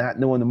products and not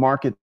knowing the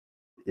market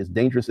is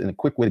dangerous and a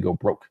quick way to go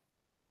broke.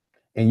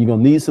 And you're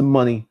going to need some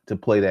money to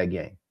play that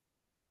game.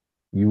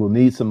 You will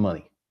need some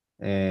money.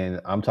 And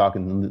I'm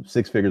talking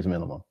 6 figures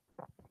minimum.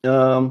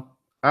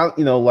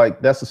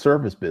 Like that's a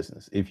service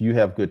business. If you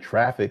have good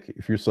traffic,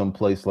 if you're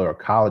someplace like a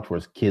college where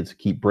kids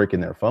keep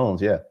breaking their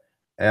phones, yeah.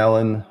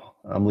 Alan,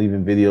 I'm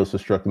leaving videos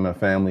instructing my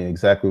family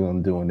exactly what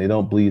I'm doing. They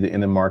don't believe the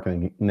internet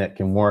marketing net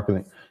can work,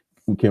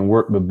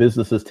 but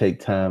businesses take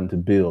time to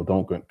build.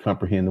 Don't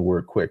comprehend the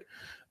word quick.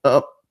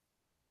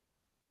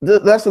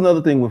 That's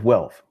another thing with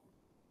wealth.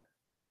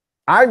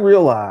 I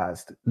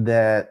realized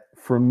that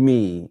for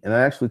me, and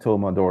I actually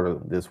told my daughter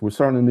this, we're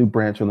starting a new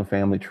branch on the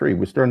family tree.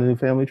 We're starting a new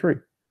family tree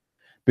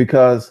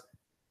because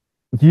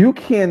you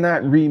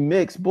cannot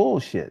remix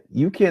bullshit.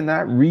 You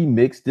cannot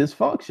remix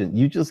dysfunction.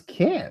 You just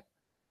can't.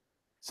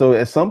 So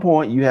at some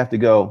point you have to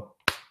go,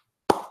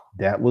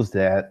 that was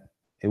that.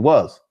 It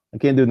was. I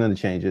can't do nothing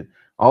to change it.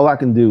 All I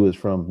can do is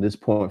from this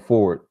point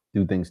forward,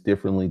 do things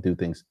differently, do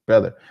things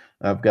better.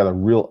 I've got a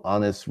real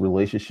honest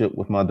relationship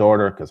with my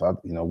daughter because I'm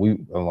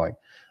like,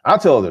 I'll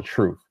tell her the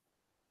truth.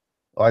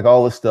 Like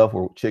all this stuff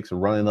where chicks are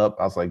running up.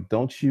 I was like,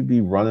 don't you be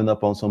running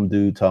up on some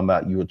dude talking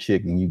about you a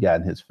chick and you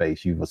got in his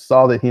face. You've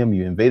assaulted him,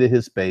 you invaded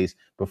his space,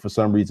 but for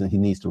some reason he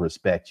needs to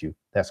respect you.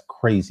 That's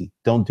crazy.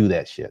 Don't do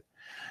that shit.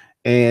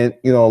 And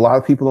a lot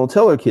of people don't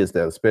tell their kids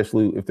that,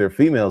 especially if they're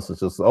females.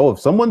 It's just, oh, if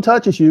someone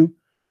touches you,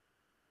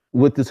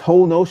 with this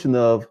whole notion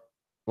of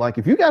like,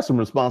 if you got some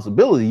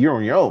responsibility, you're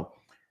on your own.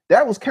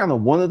 That was kind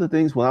of one of the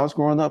things when I was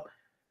growing up.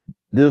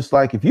 There's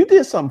like, if you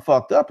did something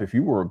fucked up, if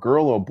you were a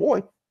girl or a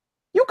boy,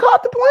 you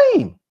caught the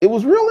blame. It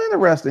was real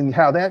interesting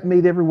how that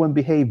made everyone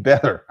behave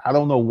better. I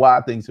don't know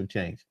why things have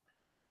changed.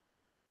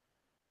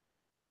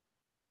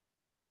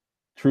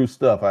 True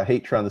stuff. I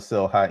hate trying to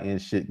sell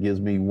high-end shit. Gives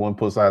me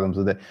 1+ items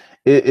a day.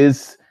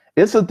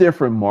 It's a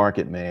different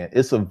market, man.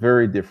 It's a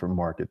very different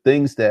market.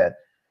 Things that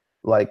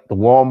like the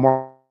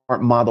Walmart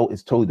model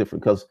is totally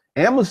different because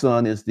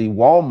Amazon is the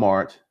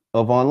Walmart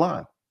of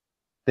online.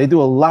 They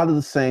do a lot of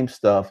the same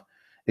stuff,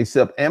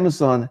 except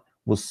Amazon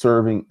was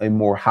serving a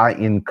more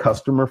high-end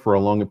customer for a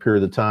longer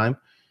period of time.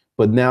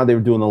 But now they're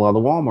doing a lot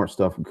of Walmart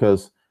stuff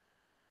because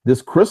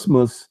this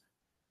Christmas,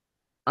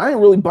 I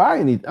didn't buy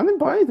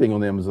anything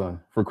on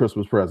Amazon for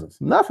Christmas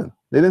presents. Nothing.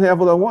 They didn't have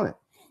what I wanted.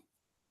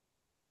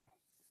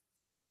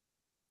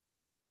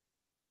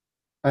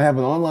 I have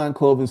an online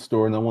clothing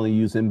store and I want to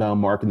use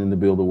inbound marketing to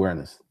build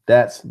awareness.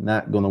 That's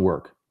not going to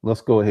work.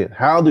 Let's go ahead.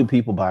 How do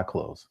people buy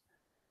clothes?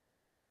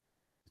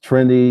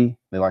 Trendy.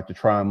 They like to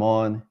try them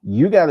on.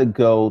 You got to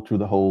go through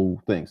the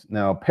whole things.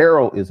 Now,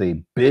 apparel is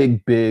a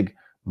big, big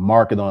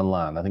market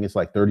online. I think it's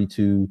like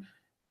 32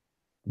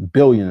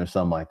 billion or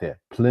something like that.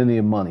 Plenty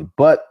of money.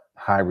 But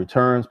high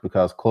returns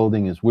because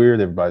clothing is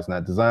weird. Everybody's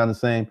not designed the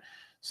same.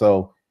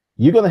 So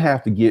you're going to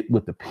have to get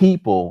with the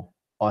people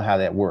on how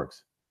that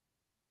works.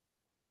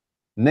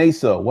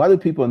 NASO, why do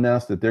people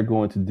announce that they're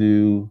going to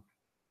do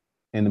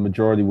and the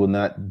majority will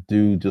not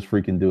do, just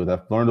freaking do it?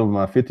 I've learned over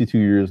my 52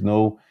 years,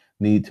 no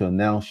need to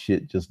announce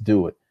shit, just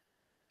do it.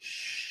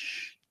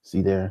 Shh.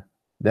 See there?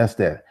 That's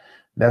that.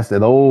 That's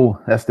that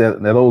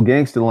old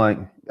gangster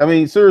line. I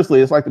mean,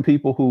 seriously, it's like the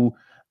people who,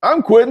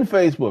 I'm quitting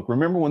Facebook.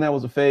 Remember when that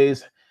was a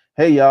phase?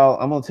 Hey, y'all,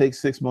 I'm gonna take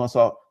 6 months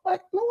off.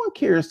 Like, no one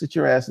cares that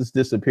your ass is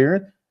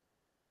disappearing.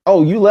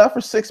 Oh, you left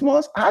for 6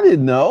 months? I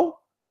didn't know.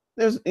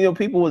 There's,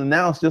 people would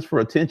announce just for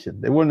attention.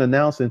 They weren't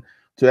announcing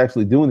to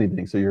actually do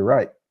anything. So you're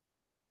right.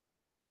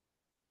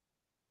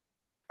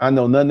 I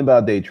know nothing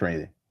about day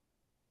trading.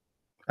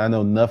 I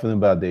know nothing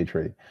about day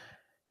trading.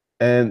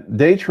 And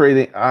day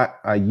trading,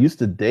 I used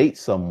to date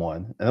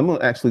someone, and I'm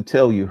gonna actually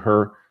tell you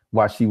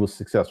why she was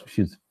successful.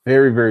 She's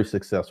very, very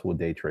successful with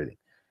day trading.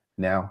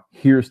 Now,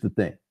 here's the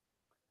thing.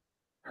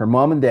 Her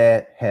mom and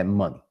dad had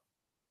money.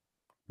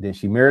 Then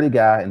she married a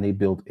guy and they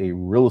built a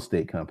real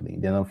estate company.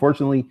 Then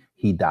unfortunately,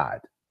 he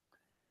died.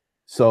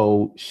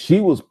 So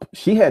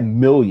she had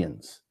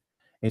millions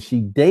and she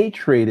day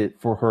traded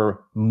for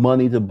her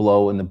money to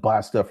blow and to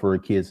buy stuff for her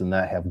kids and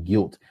not have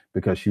guilt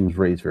because she was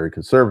raised very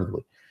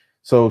conservatively.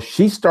 So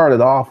she started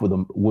off with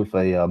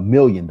 $1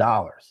 million.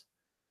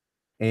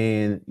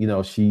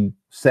 And, she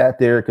sat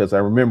there because I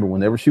remember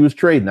whenever she was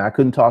trading, I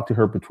couldn't talk to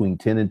her between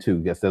 10 and 2.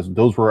 Guess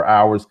those were her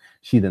hours.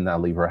 She did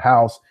not leave her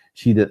house.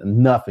 She did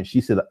nothing.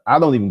 She said, I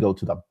don't even go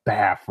to the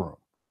bathroom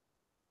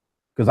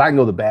because I can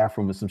go to the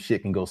bathroom and some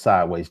shit can go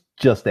sideways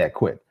just that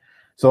quick.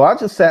 So I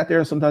just sat there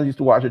and sometimes used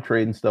to watch her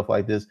trade and stuff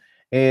like this.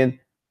 And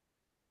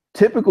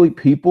typically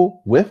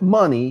people with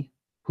money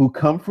who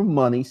come from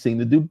money seem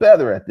to do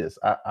better at this.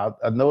 I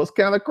know it's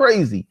kind of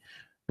crazy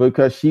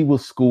because she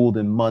was schooled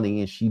in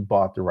money and she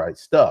bought the right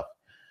stuff.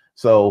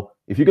 So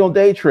if you're going to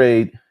day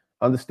trade,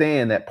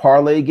 understand that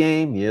parlay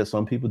game. Yeah,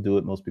 some people do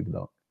it. Most people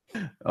don't.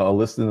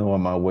 Listening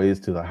on my ways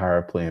to the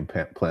higher playing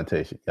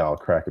plantation. Y'all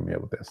cracking me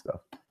up with that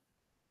stuff.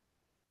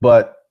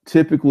 But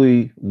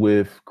typically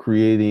with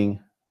creating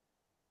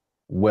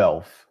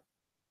wealth,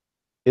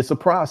 it's a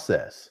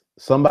process.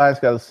 Somebody's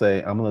got to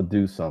say, I'm going to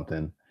do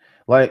something.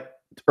 Like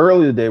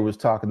earlier today, we was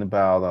talking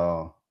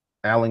about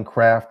Alan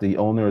Kraft, the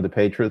owner of the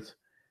Patriots.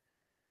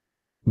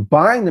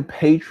 Buying the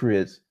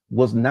Patriots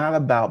was not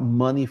about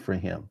money for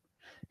him.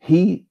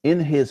 He, in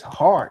his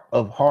heart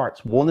of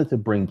hearts, wanted to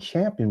bring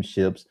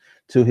championships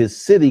to his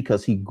city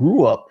because he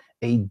grew up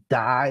a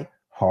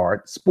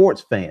die-hard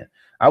sports fan.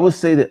 I would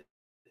say that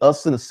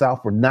us in the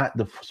South were not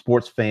the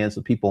sports fans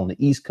of people on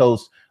the East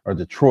Coast or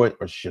Detroit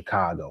or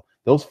Chicago.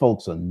 Those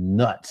folks are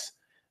nuts.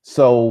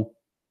 So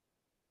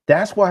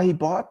that's why he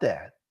bought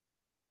that.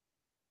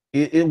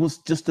 It was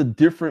just a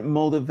different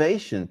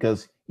motivation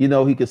because, he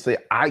could say,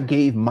 I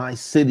gave my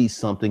city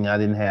something I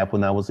didn't have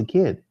when I was a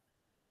kid.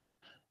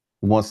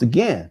 Once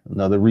again,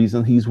 another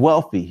reason he's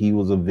wealthy. He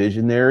was a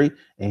visionary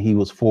and he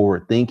was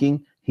forward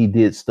thinking. He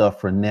did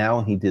stuff for now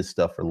and he did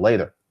stuff for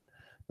later.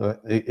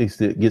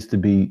 It gets to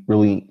be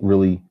really,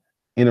 really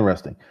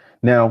interesting.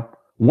 Now,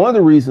 one of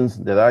the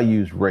reasons that I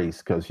use race,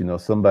 because,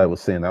 somebody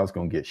was saying I was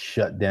going to get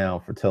shut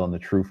down for telling the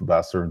truth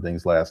about certain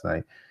things last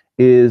night,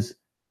 is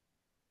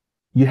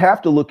you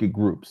have to look at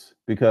groups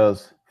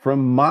because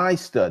from my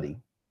study,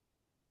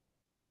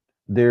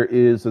 there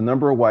is a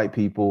number of white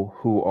people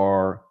who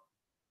are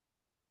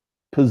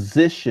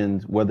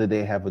positioned, whether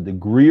they have a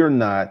degree or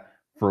not,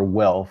 for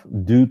wealth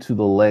due to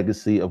the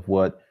legacy of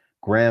what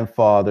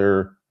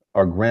grandfather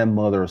or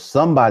grandmother or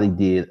somebody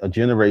did a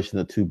generation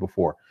or two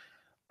before.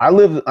 I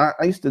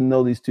used to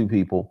know these two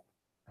people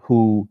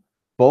who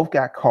both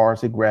got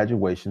cars at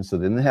graduation, so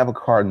they didn't have a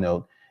car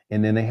note,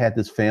 and then they had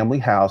this family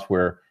house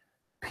where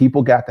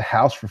people got the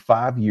house for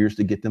 5 years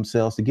to get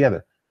themselves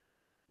together.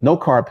 No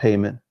car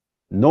payment,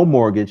 no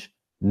mortgage,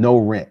 no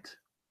rent.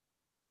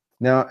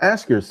 Now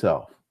ask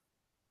yourself,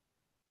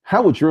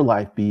 how would your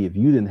life be if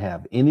you didn't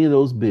have any of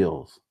those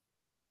bills?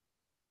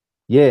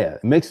 Yeah,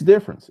 it makes a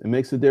difference. It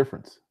makes a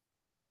difference.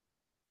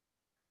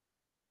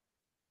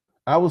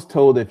 I was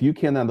told if you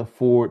cannot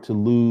afford to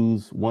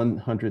lose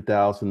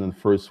 100,000 in the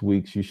first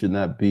weeks, you should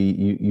not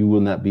be, you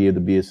will not be able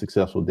to be a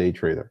successful day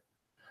trader.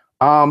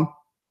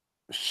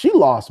 She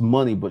lost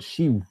money, but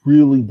she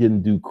really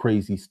didn't do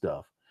crazy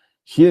stuff.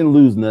 She didn't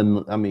lose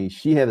nothing. I mean,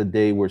 she had a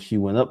day where she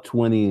went up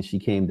 20 and she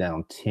came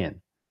down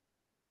 10,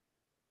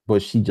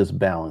 but she just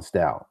balanced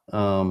out.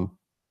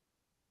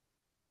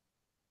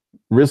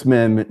 Risk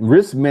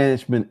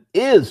management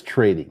is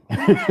trading.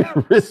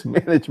 Risk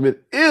management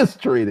is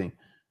trading.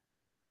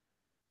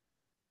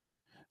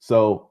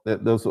 So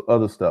those are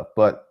other stuff,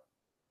 but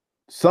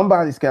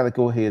somebody's got to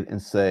go ahead and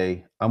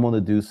say, I'm going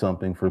to do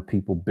something for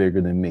people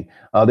bigger than me.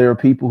 There are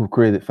people who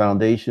created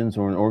foundations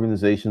or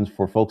organizations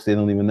for folks they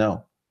don't even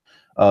know.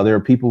 There are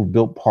people who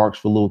built parks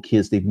for little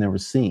kids they've never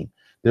seen.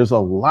 There's a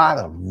lot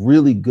of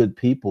really good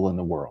people in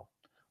the world,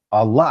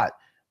 a lot.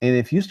 And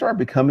if you start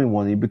becoming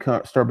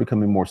one, start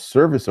becoming more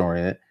service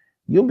oriented,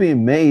 you'll be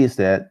amazed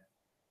at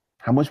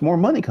how much more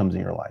money comes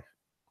in your life.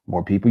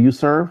 more people you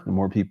serve, the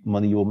more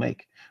money you will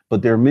make.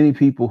 But there are many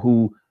people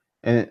who,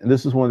 and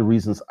this is one of the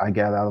reasons I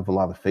got out of a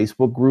lot of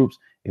Facebook groups.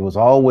 It was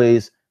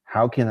always,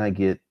 how can I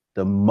get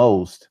the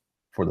most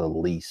for the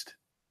least?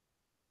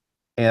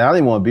 And I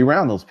didn't want to be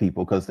around those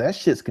people because that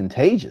shit's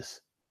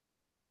contagious.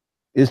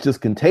 It's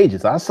just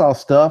contagious. I saw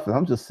stuff and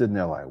I'm just sitting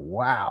there like,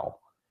 wow.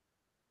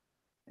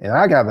 And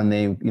I got a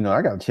name,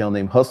 I got a channel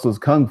named Hustlers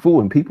Kung Fu,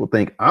 and people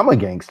think I'm a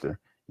gangster.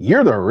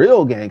 You're the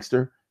real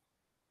gangster.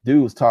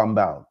 Dude was talking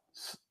about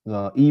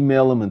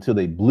email them until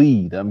they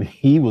bleed. I mean,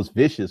 he was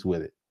vicious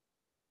with it.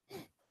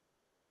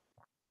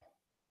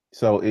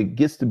 So it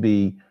gets to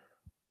be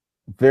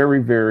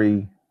very,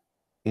 very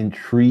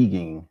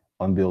intriguing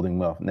on building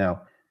wealth.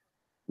 Now,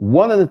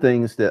 one of the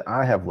things that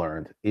I have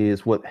learned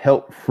is what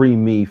helped free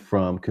me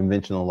from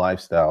conventional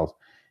lifestyles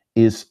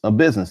is a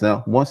business.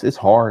 Now, once it's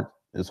hard.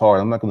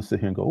 I'm not going to sit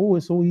here and go, oh,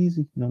 it's so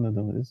easy.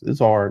 No. It's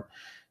hard.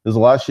 There's a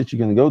lot of shit you're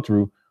going to go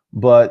through.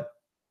 But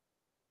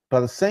by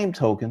the same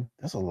token,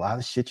 there's a lot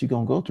of shit you're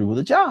going to go through with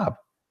a job.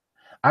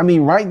 I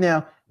mean, right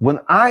now, when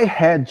I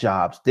had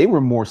jobs, they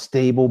were more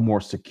stable,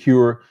 more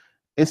secure.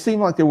 It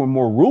seemed like there were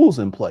more rules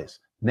in place.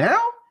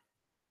 Now,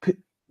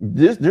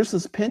 there's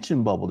this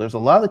pension bubble. There's a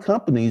lot of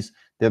companies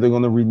that are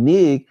going to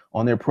renege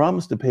on their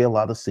promise to pay a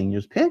lot of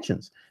seniors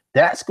pensions.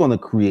 That's going to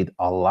create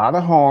a lot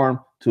of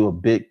harm to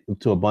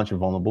a bunch of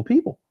vulnerable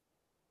people.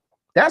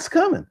 That's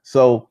coming.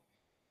 So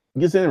it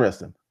gets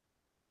interesting.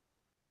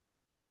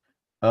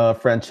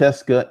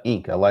 Francesca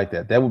Inc. I like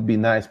that. That would be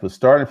nice, but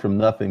starting from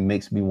nothing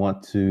makes me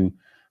want to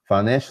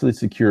financially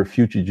secure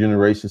future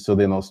generations so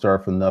they don't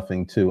start from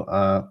nothing too.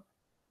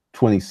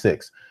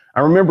 26.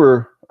 I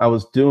remember I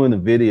was doing a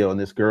video and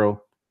this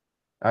girl,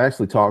 I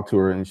actually talked to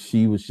her and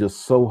she was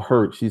just so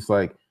hurt. She's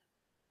like,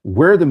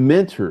 where are the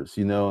mentors?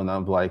 And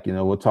I'm like,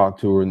 we'll talk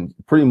to her, and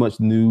pretty much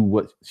knew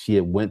what she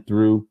had went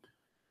through.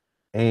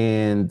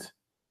 And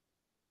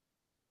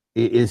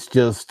it's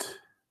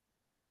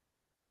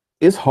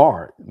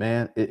hard,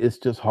 man. It's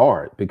just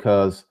hard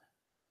because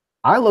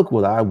I look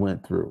what I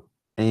went through,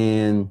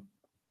 and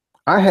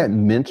I had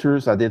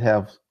mentors. I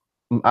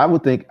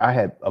would think I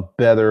had a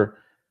better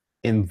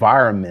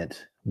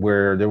environment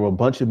where there were a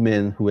bunch of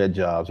men who had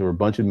jobs. There were a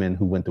bunch of men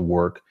who went to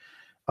work.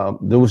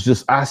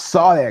 I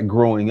saw that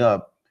growing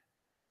up.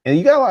 And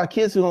you got a lot of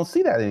kids who don't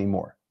see that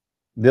anymore.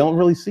 They don't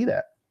really see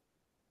that.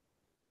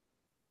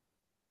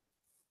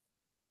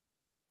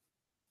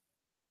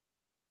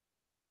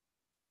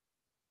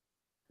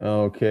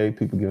 Okay,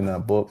 people giving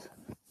out books.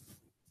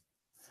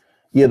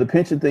 Yeah, the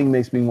pension thing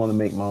makes me want to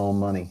make my own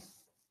money.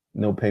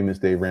 No payments,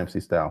 Dave Ramsey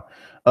style.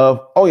 I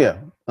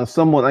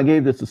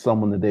gave this to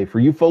someone today. For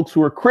you folks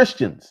who are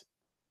Christians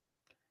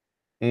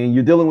and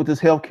you're dealing with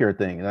this healthcare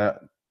thing,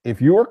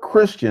 if you're a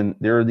Christian,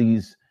 there are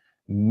these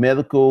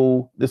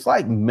it's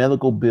like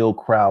medical bill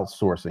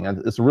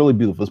crowdsourcing. It's really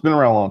beautiful. It's been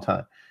around a long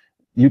time.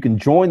 You can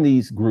join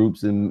these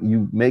groups and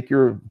you make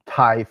your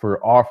tithe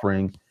for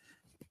offering,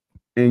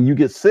 and you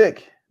get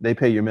sick, they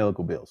pay your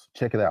medical bills.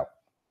 Check it out.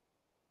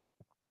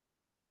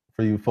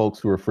 For you folks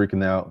who are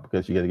freaking out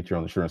because you got to get your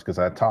own insurance. Because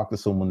I talked to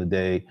someone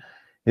today,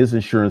 his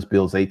insurance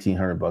bill is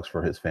 $1,800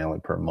 for his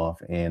family per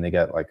month, and they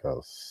got like a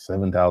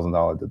 $7,000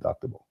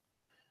 deductible.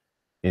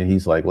 And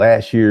he's like,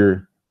 last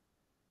year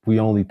we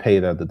only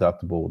paid our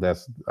deductible.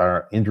 That's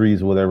our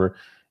injuries or whatever.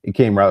 It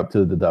came right up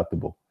to the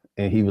deductible.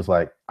 And he was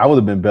like, I would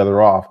have been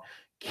better off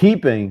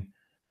keeping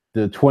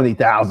the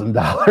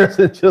 $20,000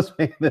 and just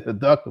making the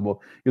deductible,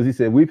 because he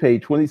said we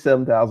paid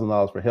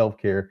 $27,000 for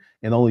healthcare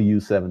and only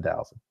used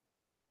 $7,000.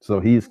 So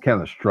he's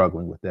kind of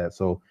struggling with that.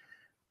 So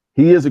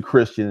he is a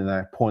Christian, and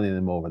I pointed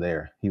him over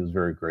there. He was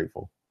very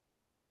grateful.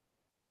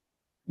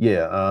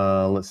 Yeah,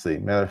 let's see.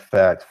 Matter of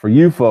fact, for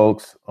you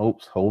folks,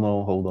 oops, hold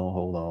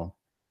on.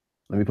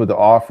 Let me put the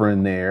offer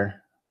in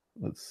there.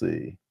 Let's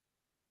see.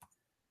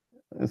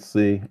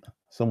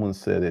 Someone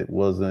said it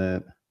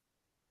wasn't.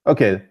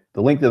 Okay,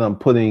 the link that I'm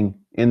putting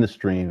in the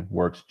stream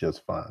works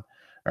just fine.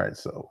 All right,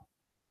 so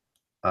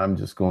I'm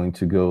just going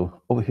to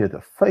go over here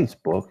to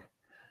Facebook.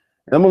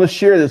 And I'm going to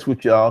share this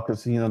with y'all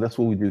because, that's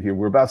what we do here.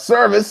 We're about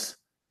service.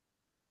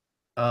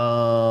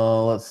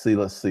 Let's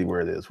see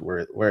where it is.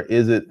 Where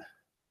is it?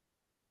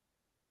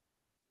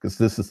 Because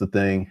this is the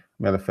thing.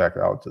 Matter of fact,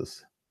 I'll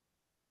just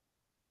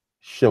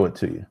show it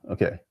to you.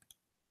 Okay.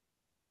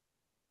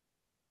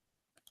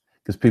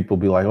 Because people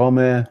be like, oh,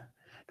 man.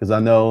 Because I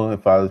know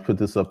if I put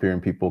this up here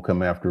and people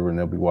come after and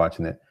they'll be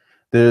watching it.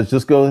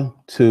 Just go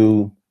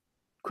to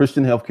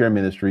Christian Healthcare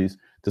Ministries.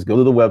 Just go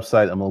to the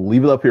website. I'm going to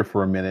leave it up here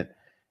for a minute.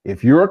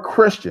 If you're a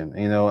Christian,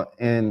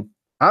 and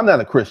I'm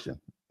not a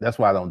Christian, that's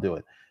why I don't do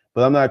it.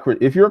 But I'm not a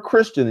Christian. If you're a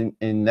Christian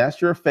and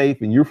that's your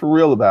faith and you're for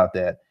real about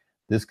that,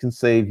 this can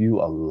save you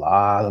a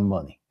lot of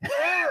money.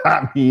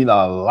 I mean,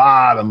 a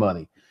lot of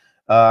money.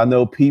 I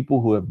know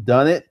people who have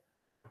done it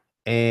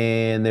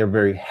and they're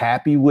very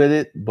happy with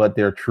it, but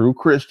they're true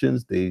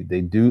Christians. They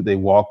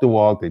walk the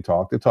walk, they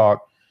talk the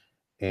talk,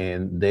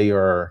 and they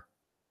are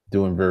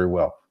doing very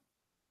well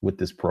with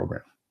this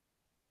program.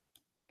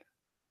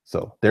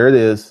 So there it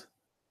is.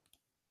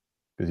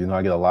 Because,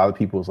 I get a lot of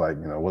people who's like,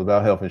 what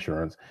about health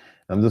insurance?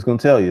 I'm just going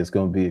to tell you, it's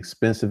going to be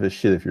expensive as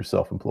shit if you're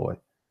self-employed.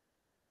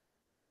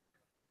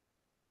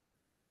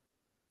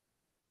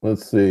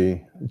 Let's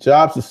see.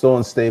 Jobs are so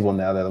unstable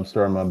now that I'm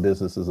starting my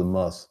business as a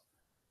must.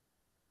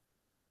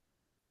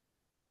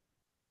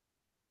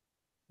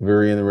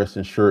 Very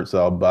interesting shirts.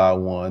 I'll buy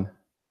one.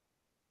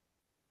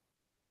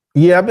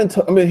 Yeah, I've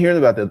been hearing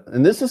about that,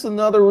 and this is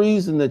another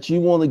reason that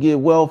you want to get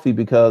wealthy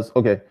because,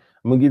 okay,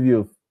 I'm gonna give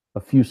you a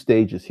few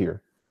stages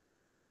here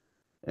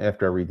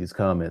after I read these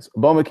comments.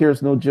 Obamacare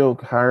is no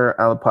joke. Higher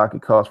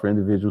out-of-pocket costs for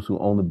individuals who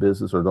own a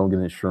business or don't get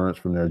insurance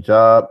from their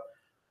job,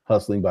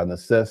 hustling by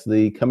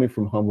necessity, coming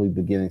from humbly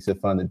beginnings. I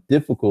find it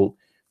difficult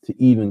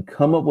to even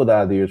come up with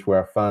ideas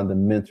where I find a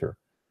mentor.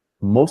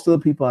 Most of the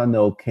people I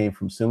know came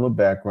from similar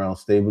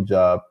backgrounds, stable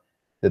job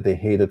that they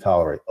hate or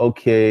tolerate.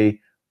 Okay,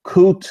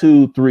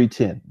 Kutu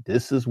 310.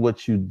 This is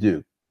what you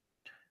do.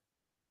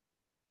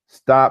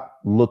 Stop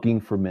looking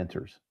for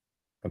mentors.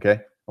 Okay,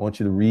 I want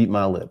you to read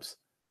my lips.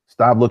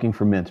 Stop looking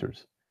for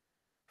mentors.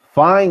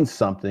 Find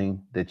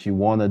something that you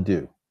want to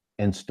do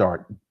and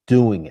start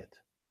doing it.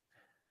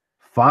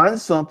 Find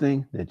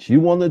something that you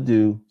want to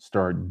do,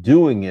 start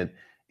doing it,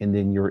 and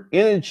then your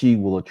energy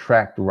will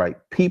attract the right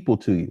people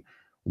to you.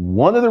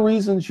 One of the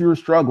reasons you're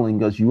struggling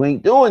because you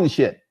ain't doing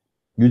shit.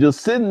 You're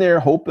just sitting there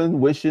hoping,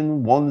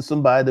 wishing, wanting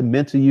somebody to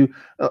mentor you.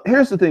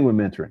 Here's the thing with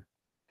mentoring.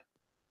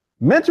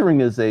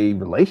 Mentoring is a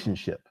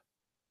relationship.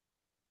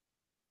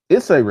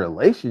 It's a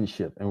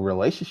relationship, and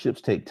relationships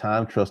take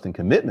time, trust, and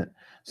commitment.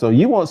 So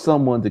you want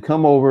someone to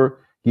come over,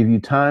 give you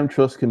time,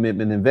 trust,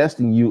 commitment, invest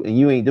in you, and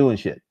you ain't doing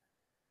shit.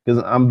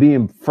 Because I'm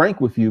being frank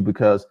with you,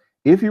 because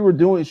if you were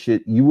doing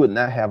shit, you would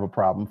not have a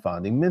problem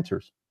finding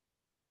mentors.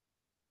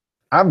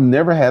 I've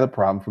never had a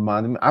problem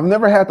finding. I've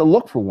never had to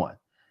look for one.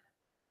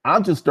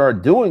 I'll just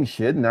start doing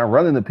shit and I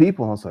run into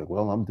people and I was like,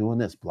 well, I'm doing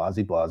this,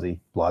 blasey, blasey,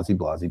 blasey,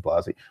 blasey,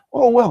 blasey.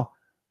 Oh, well,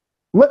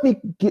 let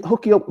me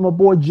hook you up with my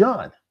boy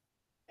John.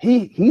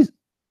 He's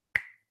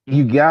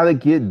you gotta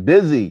get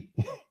busy.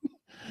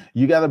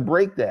 You gotta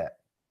break that.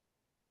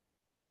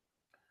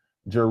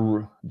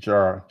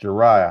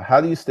 Jariah,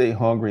 how do you stay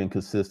hungry and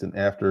consistent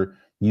after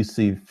you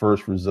see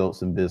first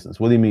results in business?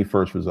 What do you mean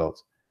first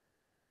results?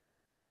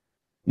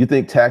 You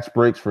think tax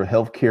breaks for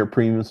healthcare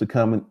premiums are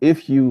coming?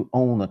 If you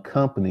own a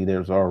company,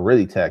 there's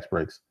already tax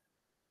breaks.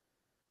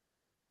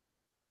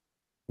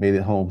 Made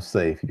it home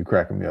safe. You're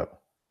cracking me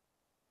up.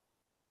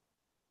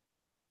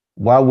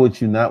 Why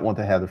would you not want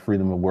to have the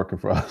freedom of working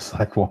for us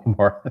like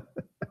Walmart?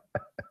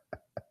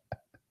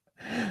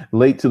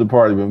 Late to the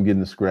party, but I'm getting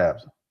the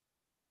scraps.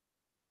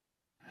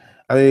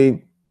 I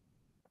mean,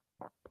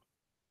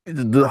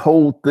 the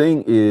whole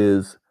thing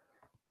is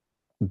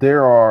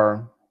there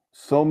are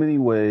so many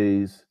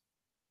ways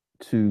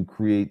to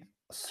create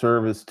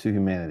service to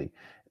humanity.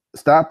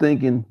 Stop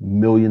thinking $1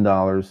 million.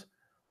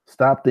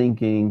 Stop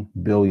thinking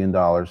 $1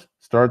 billion.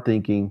 Start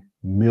thinking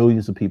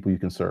millions of people you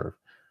can serve.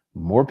 The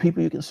more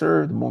people you can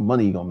serve, the more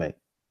money you're going to make.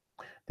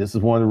 This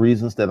is one of the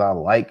reasons that I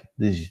like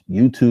this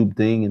YouTube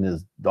thing and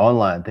this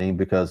online thing,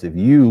 because if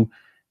you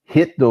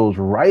hit those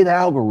right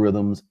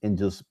algorithms and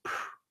just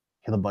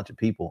hit a bunch of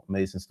people,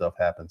 amazing stuff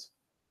happens.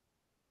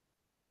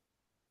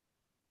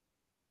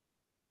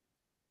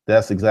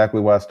 That's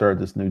exactly why I started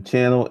this new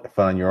channel.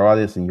 Find your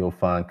audience and you'll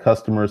find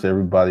customers.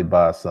 Everybody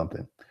buys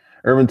something.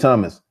 Irvin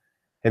Thomas,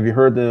 have you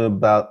heard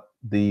about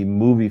the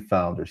movie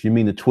founders? You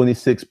mean the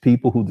 26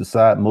 people who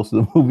decide most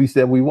of the movies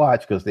that we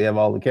watch because they have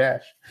all the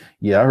cash?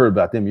 Yeah, I heard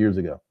about them years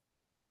ago.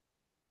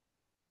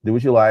 Do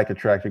what you like,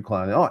 attract your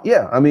client. Oh,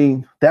 yeah. I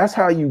mean, that's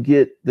how you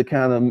get the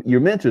kind of your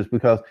mentors,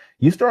 because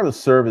you start a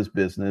service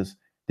business,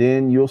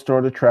 then you'll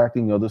start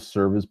attracting other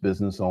service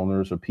business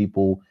owners or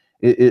people.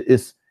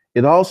 It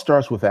all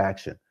starts with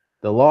action.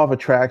 The law of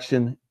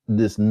attraction,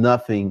 there's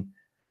nothing.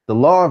 The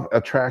law of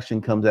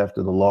attraction comes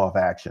after the law of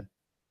action.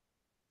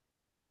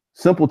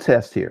 Simple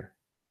test here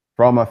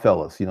for all my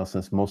fellas,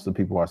 since most of the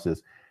people watch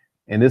this.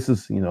 And this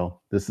is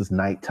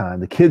nighttime.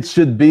 The kids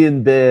should be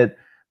in bed.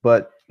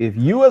 But if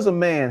you as a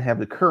man have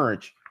the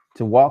courage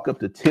to walk up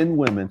to 10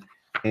 women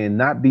and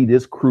not be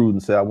this crude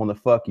and say, I want to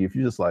fuck you, if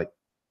you're just like,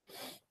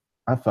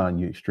 I find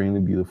you extremely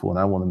beautiful and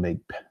I want to make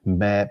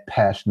mad,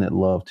 passionate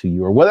love to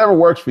you, or whatever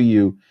works for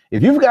you.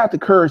 If you've got the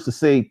courage to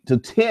say to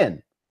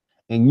 10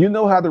 and you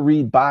know how to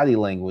read body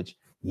language,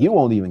 you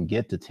won't even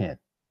get to 10.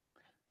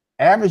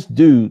 Average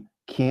dude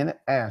can't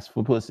ask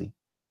for pussy.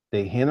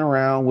 They hint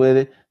around with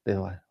it. They're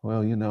like,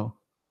 well, yeah.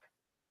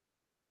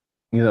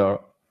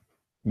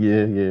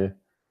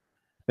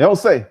 They don't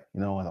say, I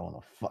don't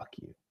want to fuck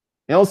you.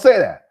 They don't say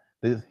that.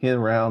 They just hint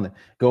around and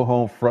go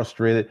home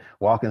frustrated,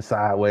 walking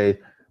sideways.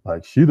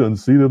 Like, she doesn't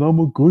see that I'm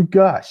a good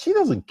guy. She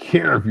doesn't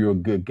care if you're a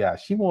good guy.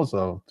 She wants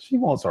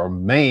her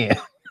man.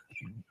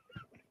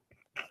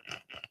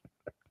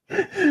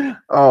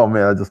 Oh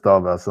man, I just thought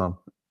about something.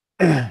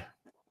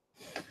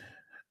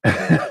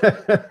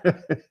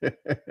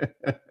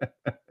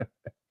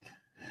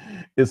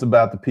 It's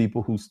about the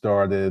people who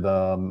started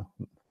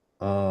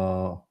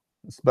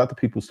it's about the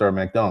people who started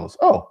McDonald's.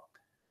 Oh,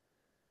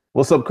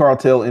 what's up,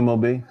 Cartel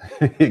MOB?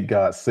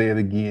 God, say it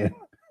again.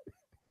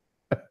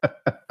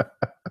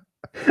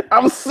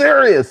 I'm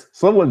serious.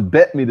 Someone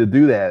bet me to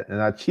do that,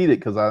 and I cheated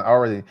because I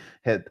already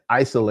had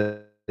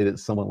isolated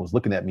someone was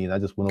looking at me, and I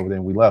just went over there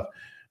and we left.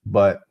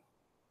 But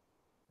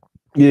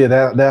yeah,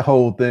 that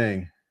whole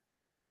thing.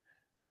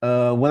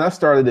 When I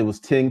started, it was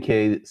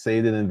 10K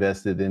saved and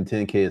invested, then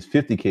 10K is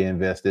 50K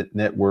invested,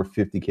 net worth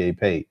 50K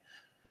paid.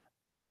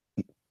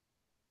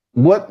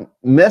 What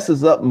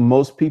messes up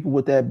most people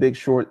with that big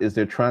short is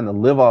they're trying to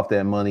live off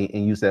that money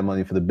and use that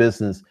money for the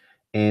business,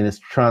 and it's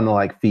trying to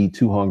like feed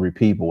two hungry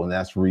people, and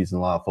that's the reason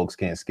a lot of folks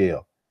can't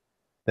scale.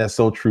 That's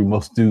so true.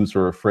 Most dudes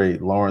are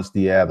afraid. Lawrence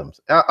D. Adams.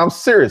 I'm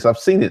serious. I've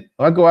seen it.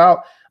 When I go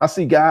out, I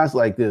see guys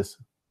like this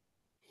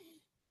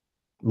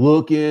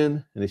looking,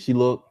 and then she they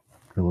look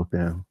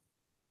down,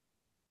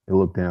 they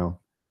look down.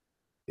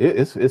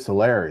 It's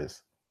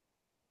hilarious.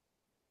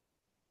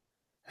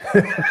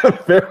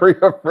 Very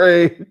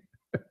afraid.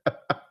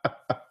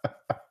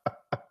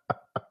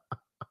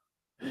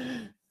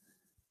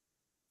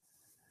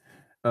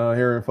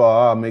 Hearing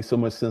fall, makes so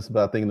much sense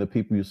about thinking the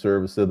people you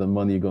serve instead of the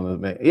money you're going to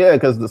make. Yeah,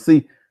 because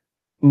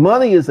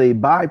money is a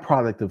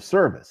byproduct of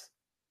service.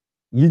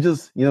 You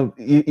just,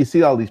 you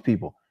see all these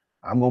people.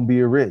 I'm going to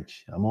be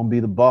rich. I'm going to be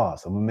the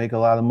boss. I'm going to make a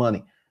lot of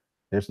money.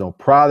 There's no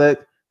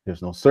product.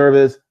 There's no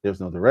service. There's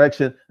no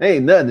direction. There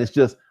ain't nothing. It's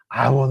just,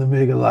 I want to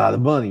make a lot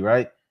of money,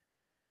 right?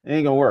 It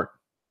ain't going to work.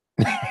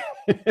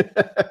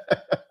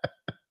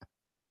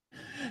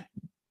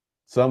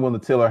 So I'm going to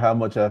tell her how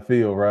much I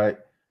feel, right?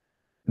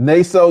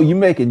 Naso, you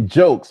making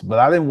jokes, but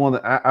I didn't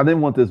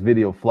want this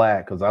video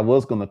flagged because I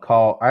was going to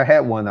call. I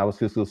had one. I was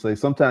just going to say,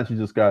 sometimes you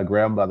just got to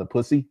grab them by the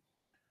pussy.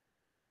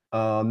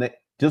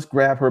 Just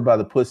grab her by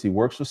the pussy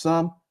works for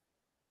some.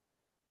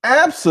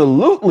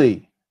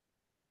 Absolutely.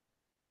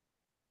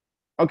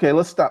 Okay,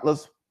 let's stop.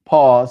 Let's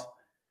pause.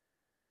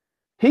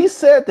 He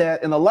said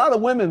that, and a lot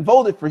of women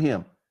voted for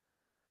him.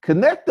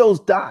 Connect those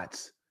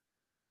dots.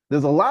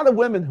 There's a lot of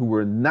women who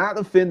were not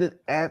offended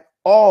at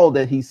all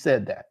that he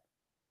said that.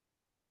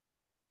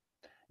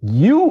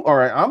 All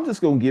right, I'm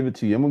just going to give it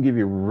to you. I'm going to give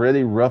you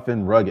really rough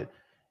and rugged.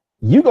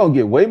 You're going to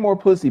get way more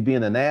pussy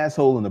being an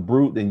asshole and a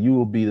brute than you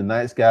will be the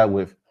nice guy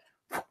with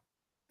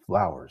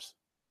flowers.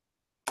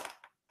 You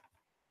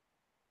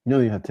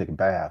don't even have to take a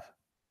bath.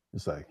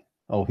 It's like,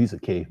 oh, he's a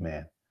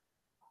caveman.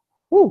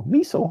 Whoa,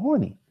 me so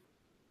horny.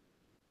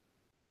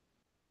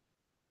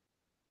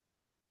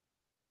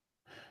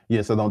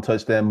 Yes, I don't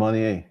touch that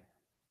money. Eh?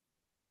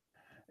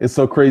 It's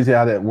so crazy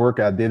how that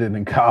work. I did it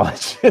in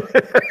college.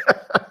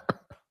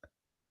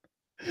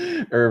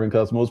 Irvin,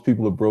 because most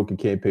people are broke and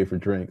can't pay for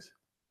drinks.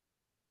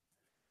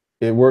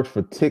 It works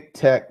for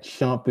tic-tac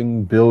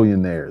shopping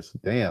billionaires.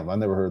 Damn, I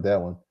never heard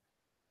that one.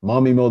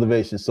 Mommy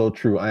motivation, so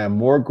true. I am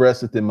more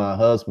aggressive than my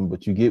husband,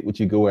 but you get what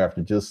you go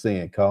after. Just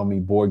saying, call me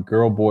boy,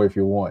 girl, boy if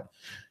you want.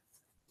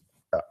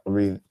 I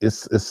mean,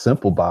 it's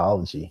simple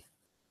biology.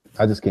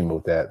 I just came up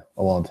with that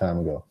a long time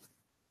ago.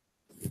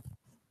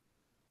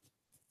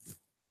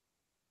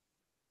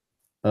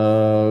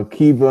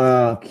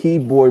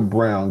 Keyboy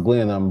Brown,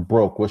 Glenn, I'm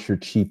broke. What's your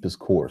cheapest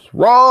course?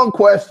 Wrong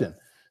question.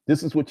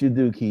 This is what you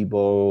do,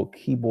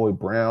 Keyboy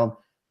Brown.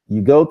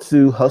 You go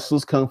to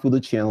Hustlers Kung Fu the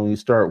channel and you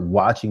start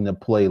watching the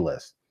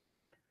playlist.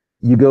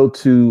 You go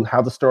to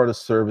how to start a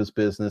service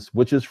business,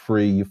 which is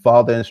free. You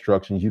follow the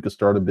instructions. You can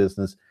start a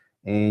business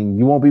and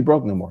you won't be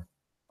broke no more.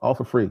 All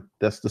for free.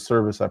 That's the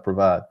service I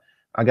provide.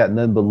 I got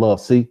nothing but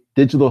love. See,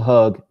 digital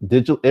hug,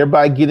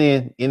 everybody get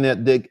in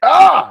that dick.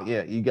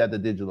 Yeah, you got the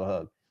digital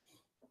hug.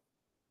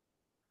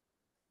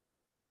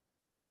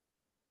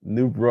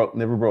 New broke,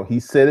 never broke. He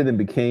said it and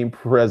became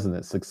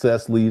president.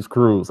 Success leaves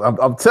crews.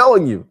 I'm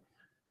telling you.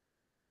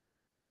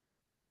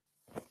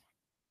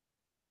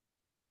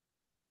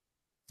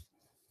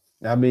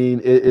 I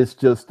mean, it's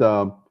just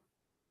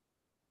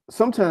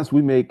sometimes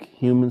we make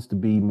humans to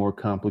be more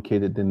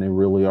complicated than they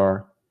really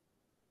are.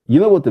 You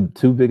know what the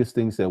two biggest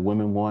things that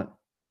women want?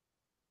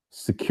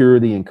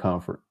 Security and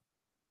comfort.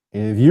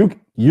 And if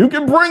you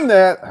can bring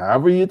that,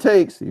 however it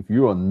takes, if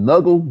you're a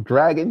nuggle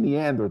dragon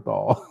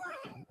Neanderthal.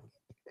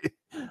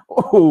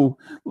 Oh,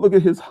 look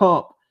at his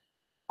hump.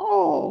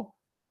 Oh,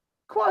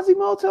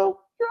 Quasimodo,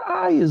 your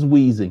eye is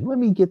wheezing. Let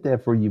me get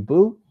that for you,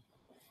 boo.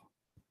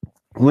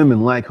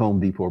 Women like Home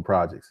Depot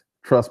projects.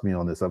 Trust me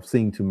on this. I've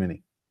seen too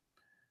many.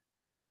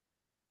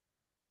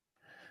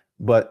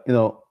 But,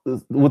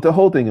 with the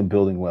whole thing of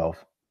building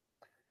wealth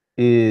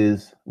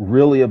is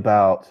really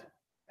about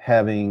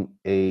having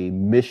a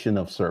mission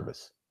of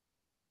service.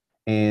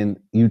 And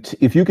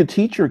if you could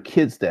teach your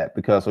kids that,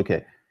 because,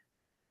 okay,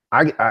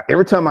 I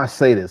every time I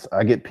say this,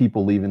 I get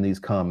people leaving these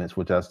comments,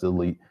 which I still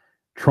delete.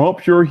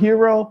 Trump's your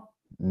hero?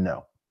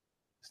 No,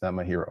 it's not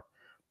my hero.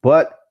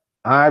 But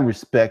I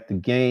respect the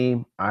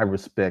game. I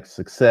respect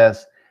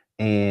success.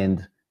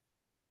 And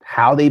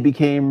how they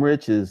became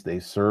rich is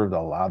they served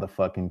a lot of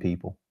fucking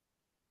people.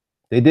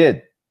 They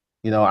did.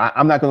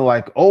 I'm not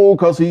going to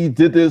because he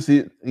did this.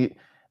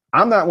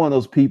 I'm not one of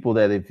those people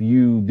that if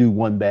you do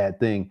one bad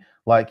thing,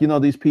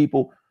 these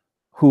people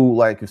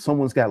who if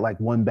someone's got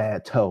one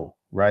bad toe,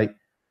 right?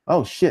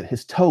 Oh shit,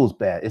 his toe's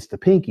bad. It's the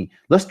pinky.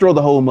 Let's throw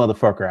the whole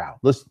motherfucker out.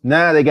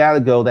 Now they gotta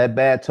go. That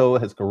bad toe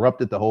has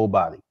corrupted the whole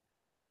body.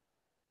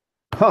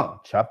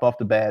 Chop off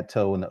the bad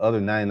toe, and the other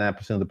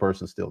 99% of the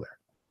person's still there.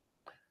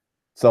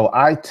 So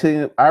I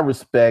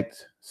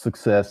respect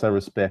success. I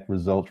respect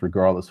results,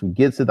 regardless who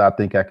gets it. I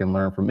think I can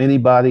learn from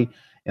anybody,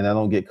 and I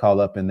don't get caught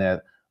up in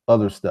that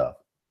other stuff.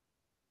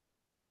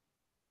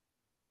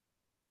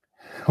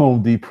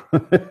 Home Depot,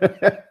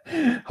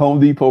 Home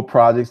Depot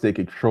projects they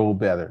control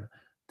better.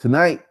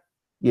 Tonight,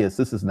 yes,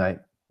 this is night.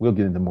 We'll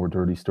get into more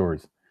dirty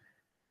stories.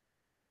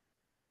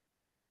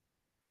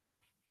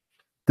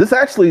 This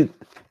actually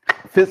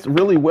fits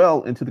really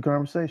well into the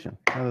conversation.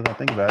 Now that I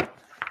think about it.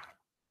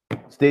 I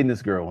was dating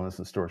this girl when it's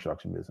a storage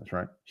auction business,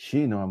 right? She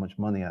didn't know how much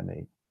money I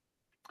made.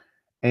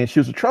 And she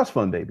was a trust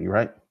fund baby,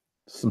 right?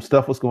 Some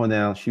stuff was going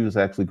down. She was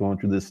actually going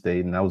through this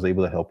state, and I was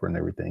able to help her and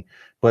everything.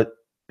 But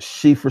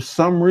she, for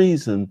some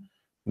reason,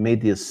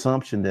 made the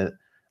assumption that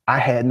I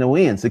had no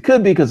ends. It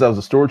could be because I was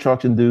a storage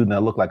auction dude and I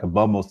looked like a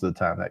bum most of the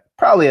time. That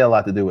probably had a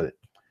lot to do with it.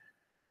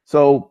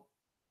 So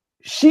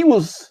she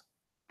was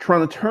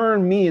trying to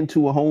turn me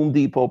into a Home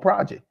Depot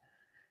project.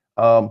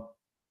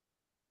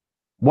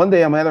 One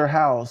day I'm at her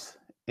house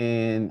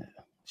and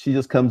she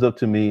just comes up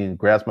to me and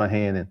grabs my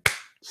hand and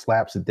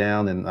slaps it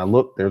down. And I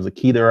look, there's a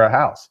key to her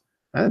house.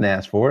 I didn't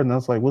ask for it. And I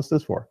was like, what's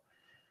this for?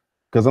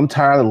 Because I'm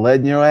tired of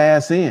letting your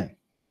ass in.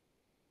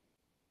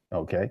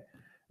 Okay.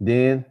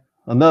 Then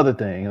another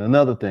thing and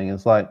another thing.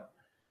 It's like,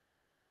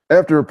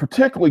 after a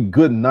particularly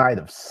good night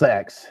of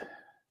sex,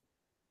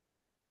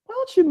 why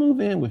don't you move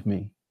in with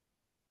me?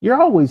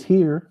 You're always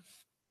here.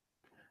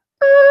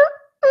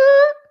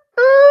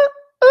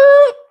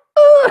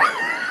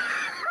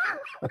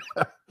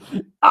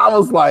 I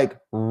was like,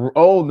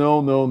 oh, no,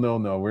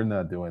 we're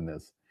not doing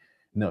this.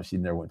 No, she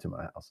never went to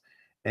my house.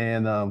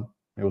 And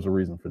there was a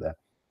reason for that.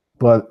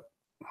 But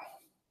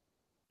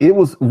it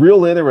was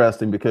real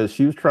interesting because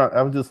she was trying,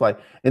 I was just like,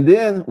 and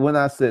then when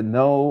I said,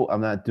 no,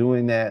 I'm not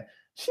doing that,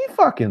 she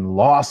fucking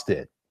lost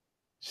it.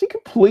 She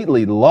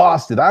completely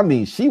lost it. I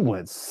mean, she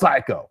went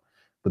psycho.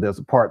 But there's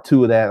a part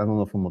 2 of that. I don't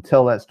know if I'm going to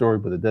tell that story,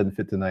 but it doesn't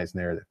fit tonight's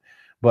narrative.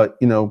 But,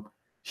 you know,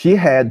 she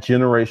had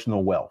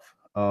generational wealth.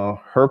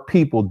 Her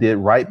people did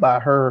right by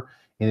her,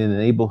 and it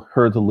enabled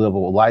her to live a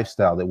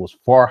lifestyle that was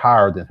far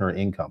higher than her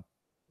income.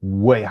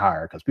 Way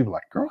higher. Because people are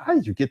like, girl, how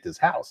did you get this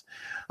house?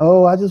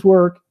 Oh, I just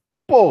work.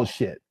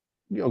 Bullshit.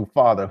 Your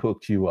father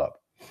hooked you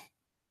up.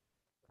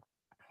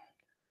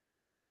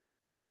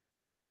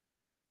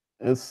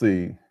 Let's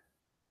see.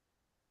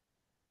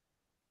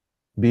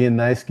 Being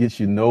nice gets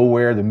you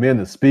nowhere. The men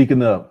are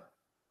speaking up.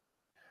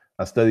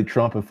 I studied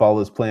Trump and followed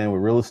his plan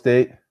with real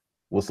estate.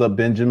 What's up,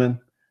 Benjamin?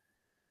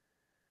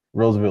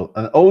 Roosevelt.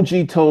 An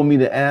OG told me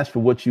to ask for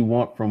what you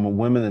want from a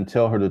woman and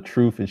tell her the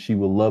truth, and she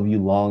will love you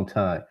long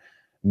time.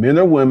 Men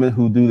or women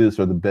who do this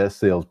are the best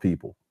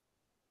salespeople.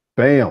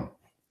 Bam.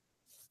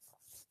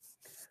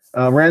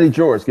 Randy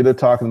George, get her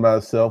talking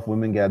about herself.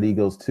 Women got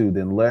egos too.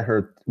 Then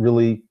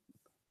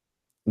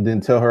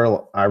tell her,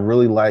 I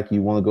really like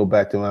you. Want to go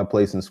back to my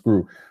place and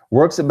screw.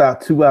 Works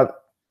about 2 out.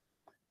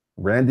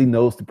 Randy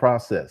knows the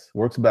process.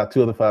 Works about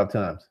 2 out of 5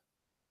 times.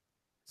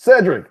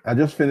 Cedric, I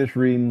just finished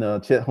reading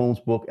Chet Holmes'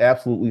 book.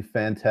 Absolutely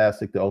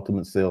fantastic. The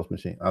Ultimate Sales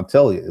Machine. I'll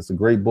tell you, it's a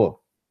great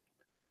book.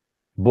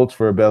 Books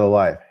for a Better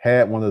Life.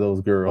 Had one of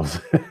those girls.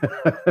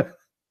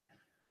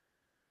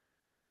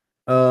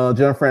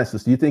 John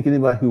Francis, do you think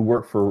anybody who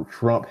worked for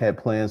Trump had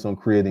plans on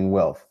creating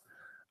wealth?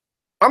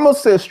 I'm going to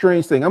say a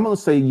strange thing. I'm going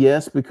to say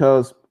yes,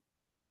 because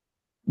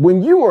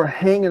when you are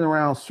hanging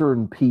around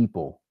certain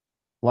people,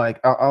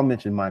 like I'll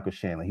mention Michael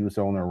Shanley, he was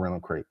the owner of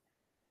Rental Crate.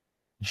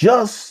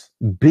 Just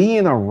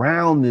being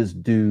around this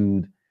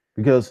dude,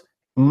 because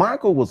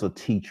Michael was a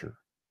teacher.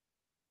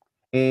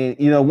 And,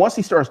 you know, once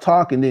he starts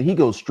talking, then he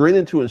goes straight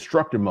into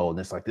instructor mode. And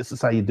it's like, this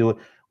is how you do it.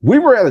 We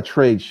were at a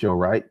trade show,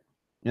 right?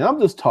 And I'm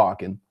just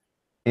talking.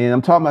 And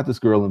I'm talking about this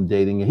girl I'm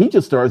dating. And he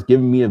just starts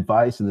giving me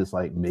advice. And it's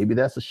like, maybe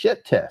that's a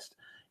shit test.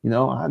 You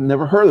know, I've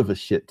never heard of a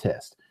shit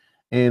test.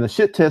 And a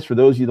shit test, for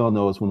those you don't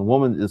know, is when a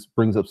woman just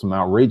brings up some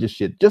outrageous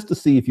shit just to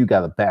see if you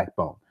got a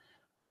backbone.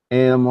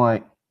 And I'm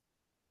like,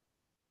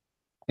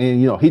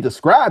 and, you know, he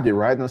described it,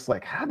 right? And it's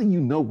like, how do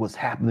you know what's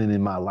happening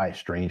in my life,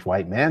 strange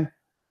white man?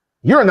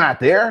 You're not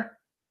there.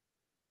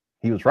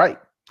 He was right.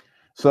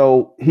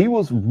 So he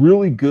was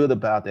really good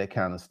about that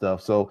kind of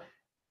stuff. So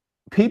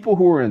people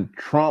who are in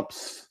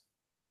Trump's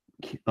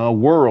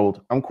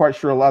world, I'm quite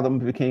sure a lot of them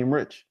became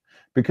rich.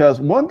 Because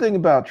one thing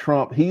about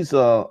Trump, he's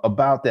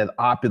about that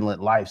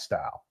opulent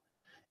lifestyle.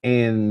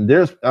 And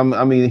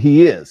I mean,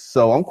 he is.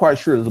 So I'm quite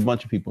sure there's a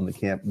bunch of people in the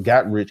camp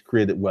got rich,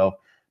 created wealth,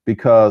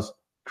 because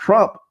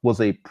Trump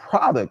was a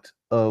product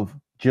of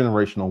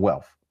generational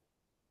wealth.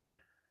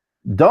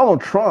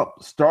 Donald Trump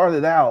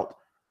started out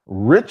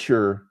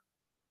richer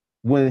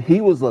when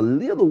he was a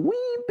little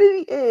wee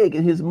bitty egg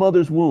in his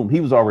mother's womb.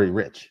 He was already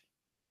rich.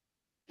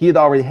 He had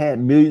already had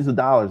millions of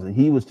dollars, and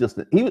he was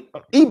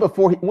even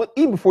before he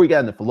got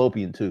in the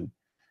fallopian tube,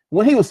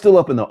 when he was still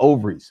up in the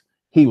ovaries,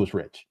 he was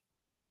rich.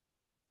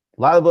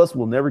 A lot of us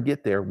will never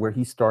get there where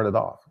he started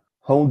off.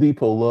 Home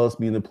Depot loves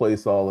me in the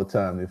place all the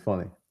time. They're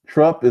funny.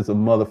 Trump is a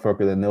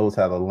motherfucker that knows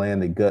how to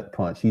land a gut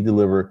punch. He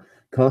delivered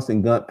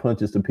constant gut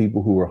punches to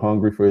people who were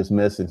hungry for his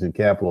message and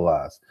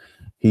capitalized.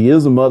 He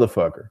is a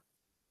motherfucker.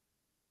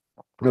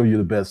 Oh, you're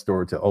the best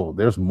storyteller. Oh,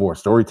 there's more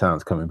story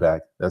times coming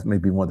back. That's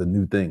maybe one of the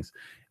new things.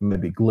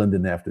 Maybe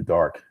Glendon After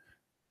Dark.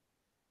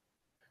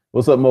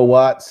 What's up, Mo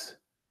Watts?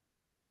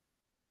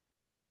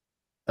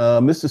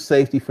 Mr.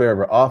 Safety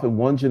Forever. Often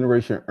one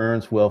generation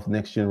earns wealth,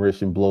 next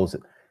generation blows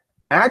it.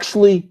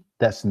 Actually,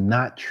 that's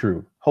not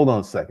true. Hold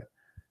on a second.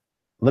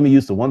 Let me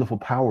use the wonderful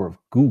power of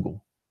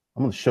Google.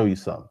 I'm going to show you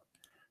something.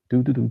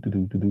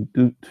 It's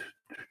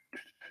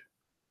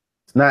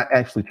not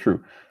actually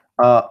true.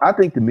 I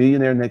think The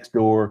Millionaire Next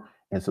Door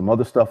and some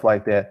other stuff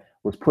like that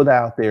was put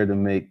out there to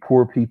make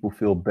poor people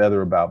feel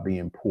better about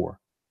being poor.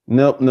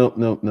 Nope, nope,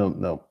 nope, nope,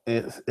 nope.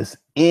 It's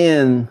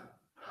in.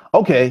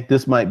 Okay,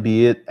 this might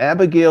be it.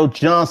 Abigail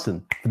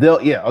Johnson.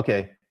 Yeah,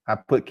 okay. I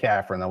put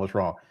Catherine. I was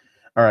wrong.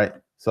 All right,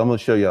 so I'm going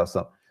to show y'all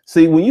something.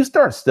 See, when you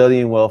start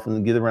studying wealth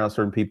and get around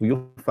certain people,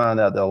 you'll find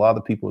out that a lot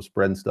of people are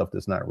spreading stuff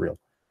that's not real.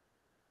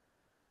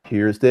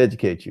 Here's to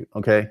educate you,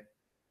 okay?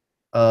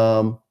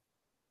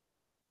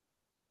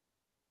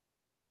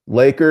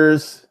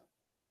 Lakers,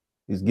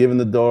 he's giving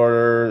the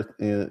daughter,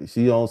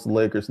 she owns the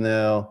Lakers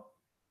now.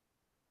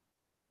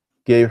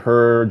 Gave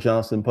her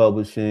Johnson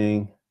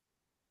Publishing.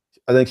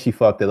 I think she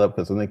fucked it up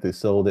because I think they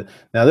sold it.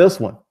 Now this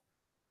one,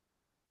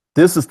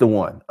 this is the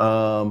one.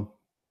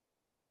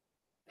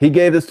 He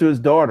gave this to his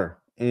daughter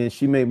and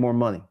she made more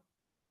money.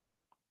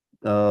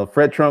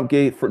 Fred Trump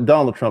gave for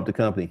Donald Trump the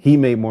company. He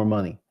made more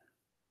money.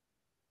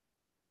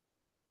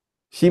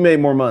 She made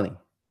more money.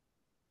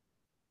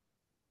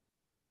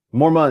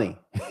 More money.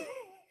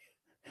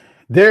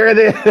 There it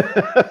is.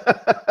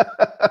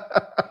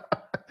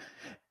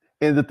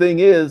 And the thing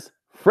is,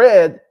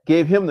 Fred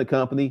gave him the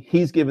company.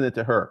 He's giving it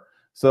to her.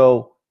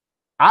 So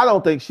I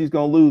don't think she's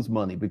going to lose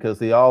money because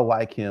they all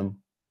like him.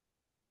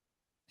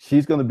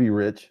 She's going to be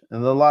rich.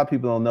 And a lot of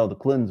people don't know the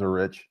Clintons are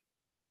rich.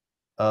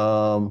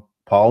 Paul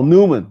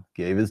Newman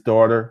gave his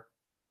daughter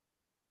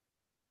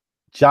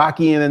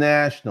Jockey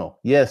International.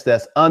 Yes,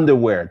 that's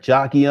underwear.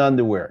 Jockey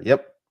underwear.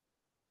 Yep.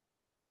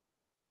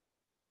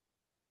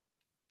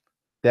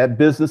 That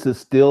business is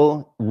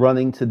still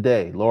running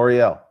today.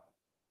 L'Oreal.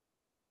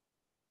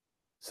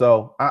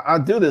 So I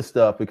do this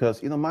stuff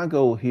because, my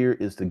goal here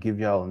is to give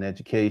y'all an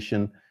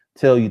education,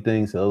 tell you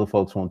things that other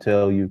folks won't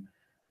tell you.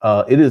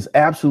 It is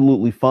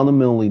absolutely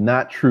fundamentally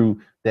not true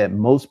that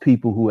most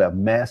people who have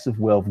massive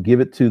wealth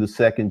give it to the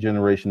second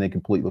generation, they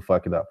completely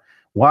fuck it up.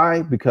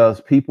 Why?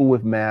 Because people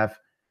with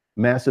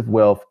massive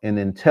wealth and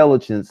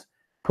intelligence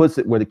puts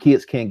it where the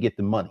kids can't get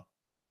the money.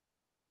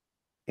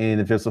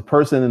 And if there's a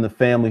person in the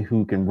family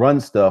who can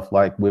run stuff,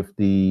 like with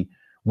the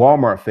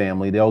Walmart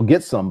family, they'll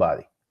get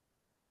somebody.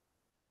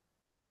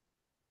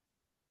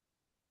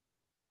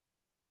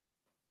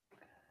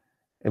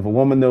 If a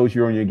woman knows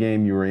you're on your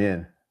game, you're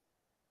in.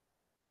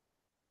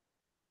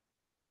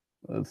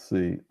 Let's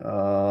see.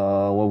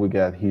 What we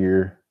got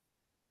here?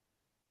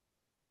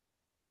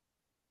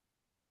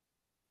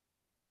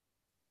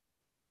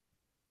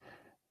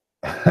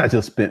 I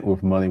just spent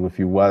with money with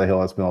you. Why the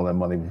hell I spent all that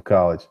money with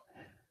college?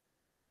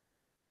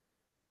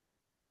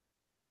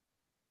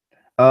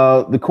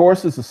 The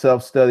course is a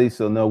self-study,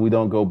 so no, we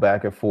don't go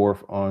back and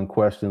forth on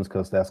questions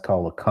because that's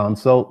called a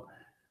consult.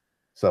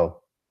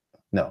 So,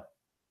 no.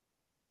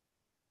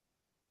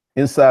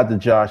 Inside the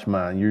Josh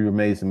mind, you're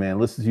amazing, man.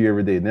 Listen to you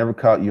every day. Never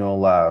caught you on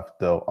live,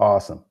 though.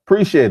 Awesome.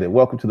 Appreciate it.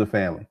 Welcome to the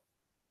family.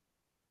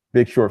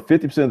 Big Short,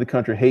 50% of the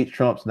country hates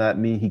Trump's not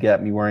me. He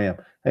got me where I am.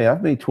 Hey,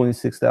 I've made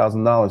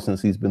 $26,000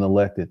 since he's been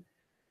elected.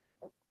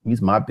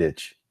 He's my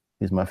bitch.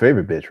 He's my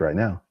favorite bitch right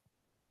now.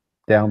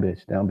 Down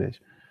bitch, down bitch.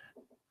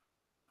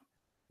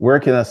 Where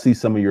can I see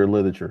some of your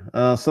literature?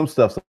 Some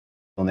stuff's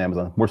on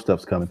Amazon. More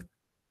stuff's coming.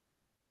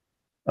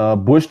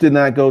 Bush did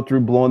not go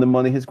through blowing the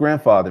money his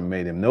grandfather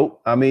made him.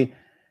 Nope. I mean,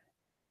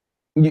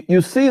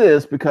 you see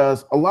this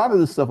because a lot of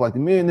this stuff, like The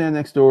Millionaire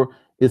Next Door,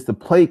 is to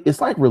play.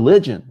 It's like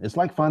religion. It's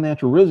like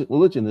financial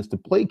religion. It's to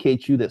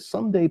placate you that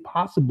someday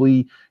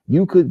possibly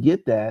you could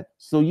get that,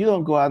 so you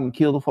don't go out and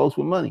kill the folks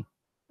with money.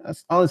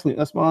 That's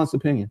my honest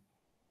opinion.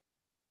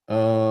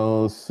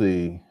 Let's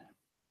see.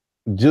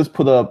 Just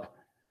put up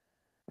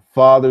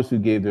fathers who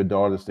gave their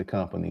daughters the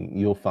company.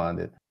 You'll find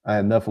it. I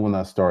had nothing when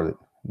I started.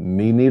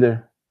 Me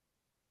neither.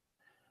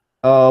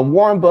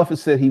 Warren Buffett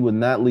said he would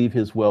not leave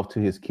his wealth to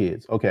his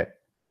kids. Okay,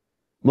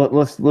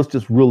 let's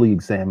just really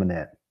examine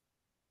that.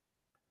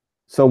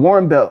 So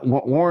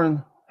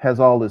Warren has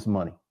all this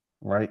money,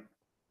 right?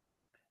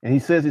 And he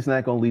says he's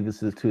not going to leave this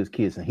to his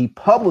kids, and he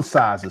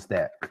publicizes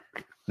that.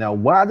 Now,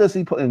 why does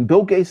he and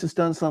Bill Gates has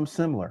done something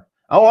similar.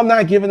 Oh, I'm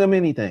not giving them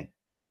anything.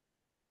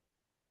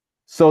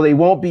 So they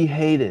won't be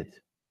hated.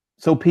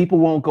 So people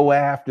won't go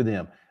after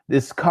them.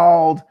 It's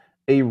called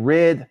a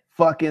red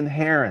fucking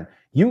herring.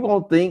 You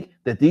gonna think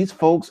that these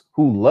folks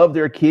who love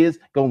their kids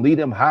gonna leave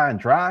them high and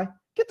dry?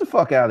 Get the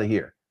fuck out of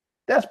here.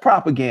 That's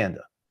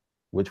propaganda,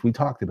 which we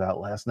talked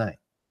about last night.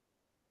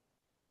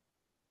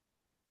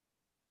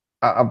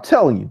 I'm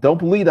telling you, don't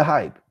believe the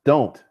hype.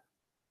 Don't.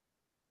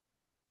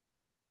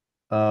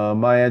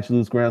 Maya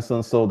Angelou's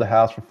grandson sold the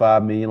house for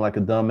 $5 million like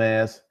a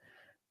dumbass.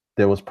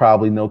 There was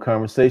probably no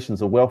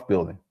conversations of wealth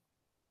building.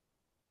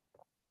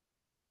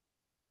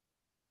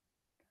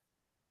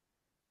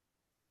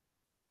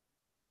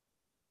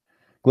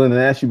 Glenn,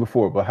 I asked you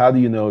before, but how do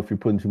you know if you're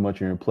putting too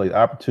much on your plate?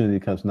 Opportunity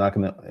comes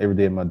knocking every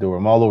day at my door.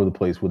 I'm all over the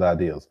place with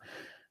ideas.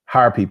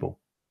 Hire people.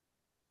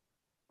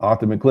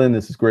 Arthur McClendon,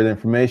 this is great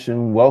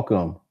information.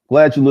 Welcome.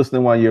 Glad you're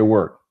listening while you're at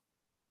work.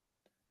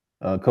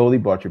 Cody,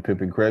 bought your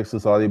Pimpin'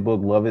 Craigslist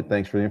audiobook. Love it.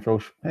 Thanks for the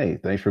info. Hey,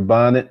 thanks for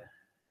buying it.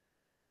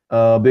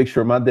 Big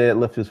Short, my dad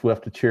left his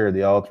wealth to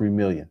charity, all $3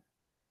 million.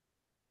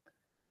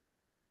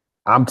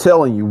 I'm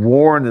telling you,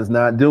 Warren is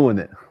not doing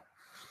it.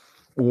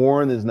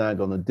 Warren is not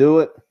going to do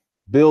it.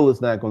 Bill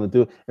is not going to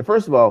do it. And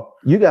first of all,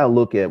 you got to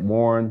look at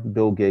Warren,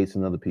 Bill Gates,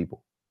 and other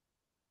people.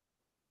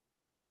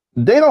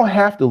 They don't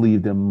have to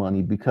leave them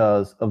money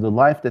because of the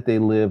life that they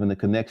live and the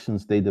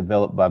connections they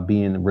develop by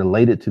being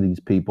related to these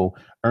people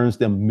earns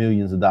them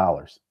millions of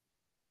dollars.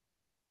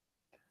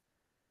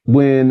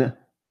 When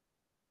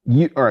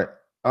you, all right,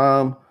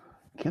 I'm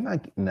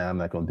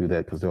not going to do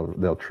that because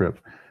they'll trip.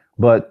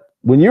 But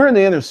when you're in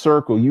the inner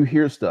circle, you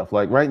hear stuff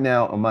like right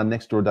now on my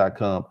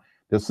nextdoor.com,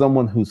 there's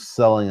someone who's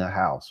selling a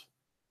house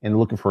and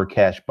looking for a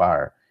cash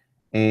buyer.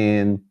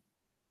 And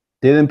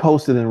they didn't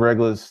post it in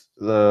regular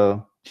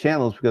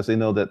channels because they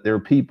know that there are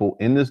people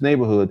in this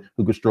neighborhood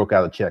who could stroke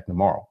out a check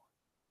tomorrow.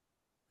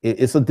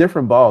 It's a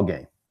different ball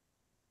game.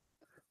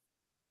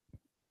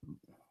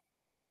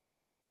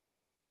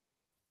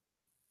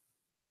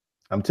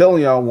 I'm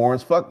telling y'all,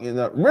 Warren's fucking.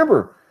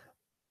 Remember,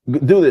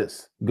 do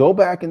this. Go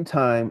back in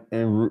time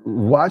and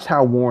watch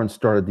how Warren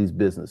started these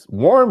business.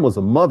 Warren was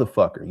a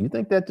motherfucker. You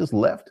think that just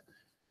left?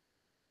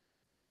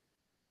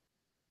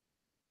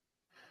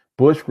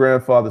 Bush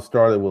grandfather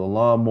started with a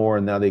lawnmower,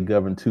 and now they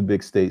govern two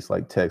big states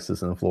like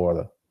Texas and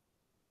Florida.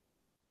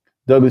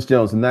 Douglas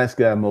Jones, a nice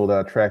guy mode,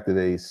 I attracted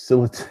a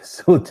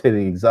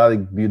facilitating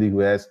exotic beauty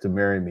who asked to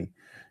marry me.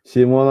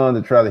 She went on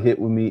to try to hit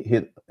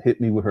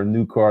me with her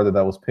new car that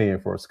I was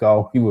paying for.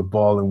 Scald me with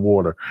boiling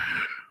water.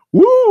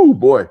 Woo,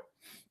 boy.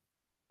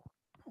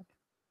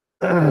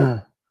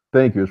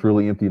 Thank you. It's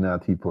really empty now.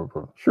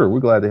 Sure, we're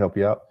glad to help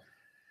you out.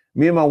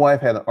 Me and my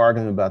wife had an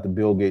argument about the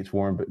Bill Gates,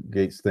 Warren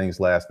Gates things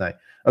last night.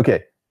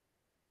 Okay.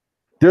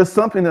 There's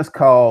something that's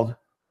called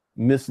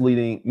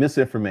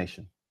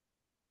misinformation.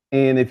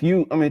 And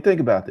think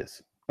about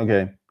this.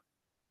 Okay.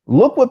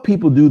 Look what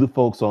people do to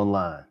folks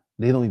online.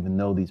 They don't even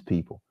know these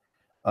people.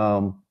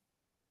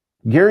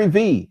 Gary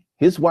Vee,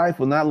 his wife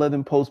will not let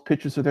him post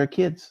pictures of their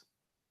kids.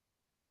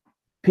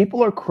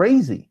 People are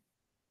crazy.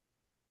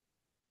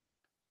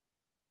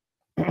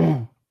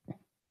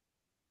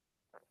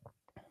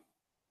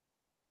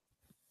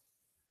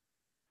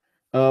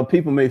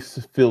 People may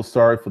feel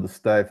sorry for the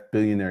staff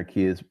billionaire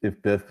kids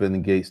if Beth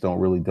and Gates don't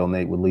really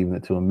donate with leaving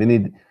it to them.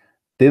 Many,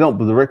 they don't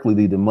directly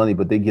leave the money,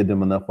 but they give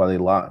them enough while they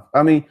lie.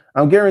 I mean,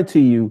 I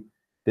guarantee you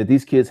that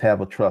these kids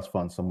have a trust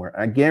fund somewhere.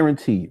 I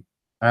guarantee you.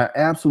 I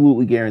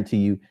absolutely guarantee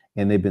you.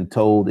 And they've been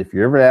told, if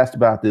you're ever asked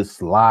about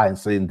this, lie and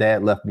say,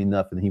 Dad left me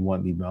nothing. He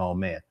wanted me my own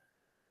man.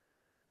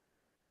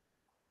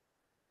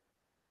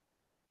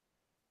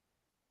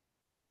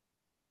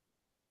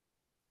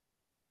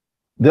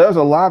 There's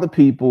a lot of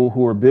people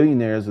who are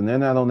billionaires and they're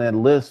not on that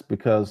list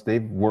because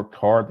they've worked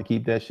hard to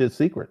keep that shit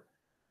secret.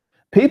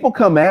 People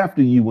come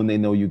after you when they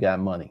know you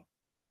got money.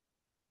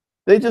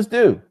 They just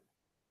do.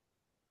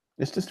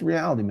 It's just a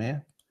reality,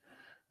 man.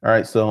 All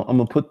right, so I'm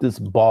gonna put the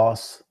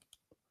boss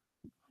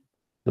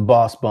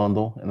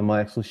bundle, and I'm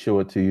gonna actually show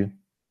it to you.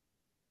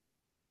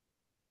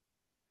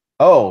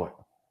 Oh,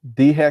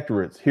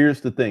 dehectorates.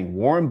 Here's the thing.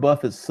 Warren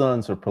Buffett's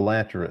sons are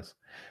philanthropists.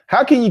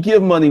 How can you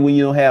give money when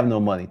you don't have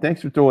no money?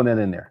 Thanks for throwing that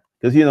in there.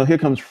 Because, here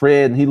comes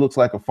Fred, and he looks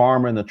like a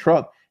farmer in a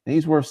truck, and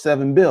he's worth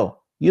 $7 billion.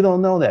 You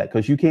don't know that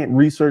because you can't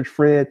research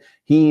Fred.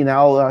 He ain't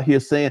out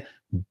here saying,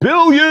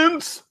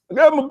 billions, I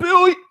got him $1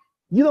 billion.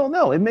 You don't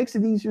know. It makes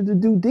it easier to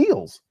do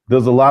deals.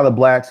 There's a lot of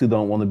blacks who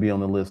don't want to be on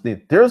the list.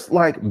 There's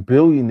like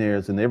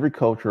billionaires in every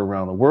culture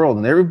around the world,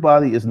 and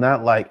everybody is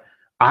not like,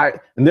 and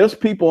there's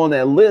people on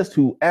that list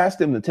who asked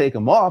them to take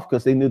them off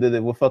because they knew that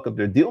it would fuck up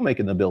their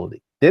deal-making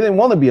ability. They didn't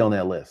want to be on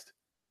that list.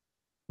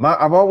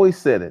 I've always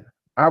said it.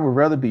 I would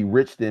rather be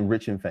rich than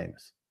rich and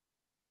famous.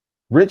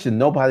 Rich and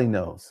nobody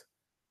knows.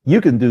 You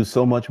can do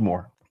so much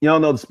more. Y'all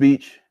know the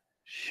speech.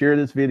 Share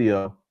this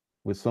video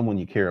with someone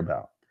you care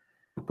about.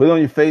 Put it on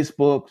your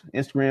Facebook,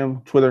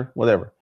 Instagram, Twitter, whatever.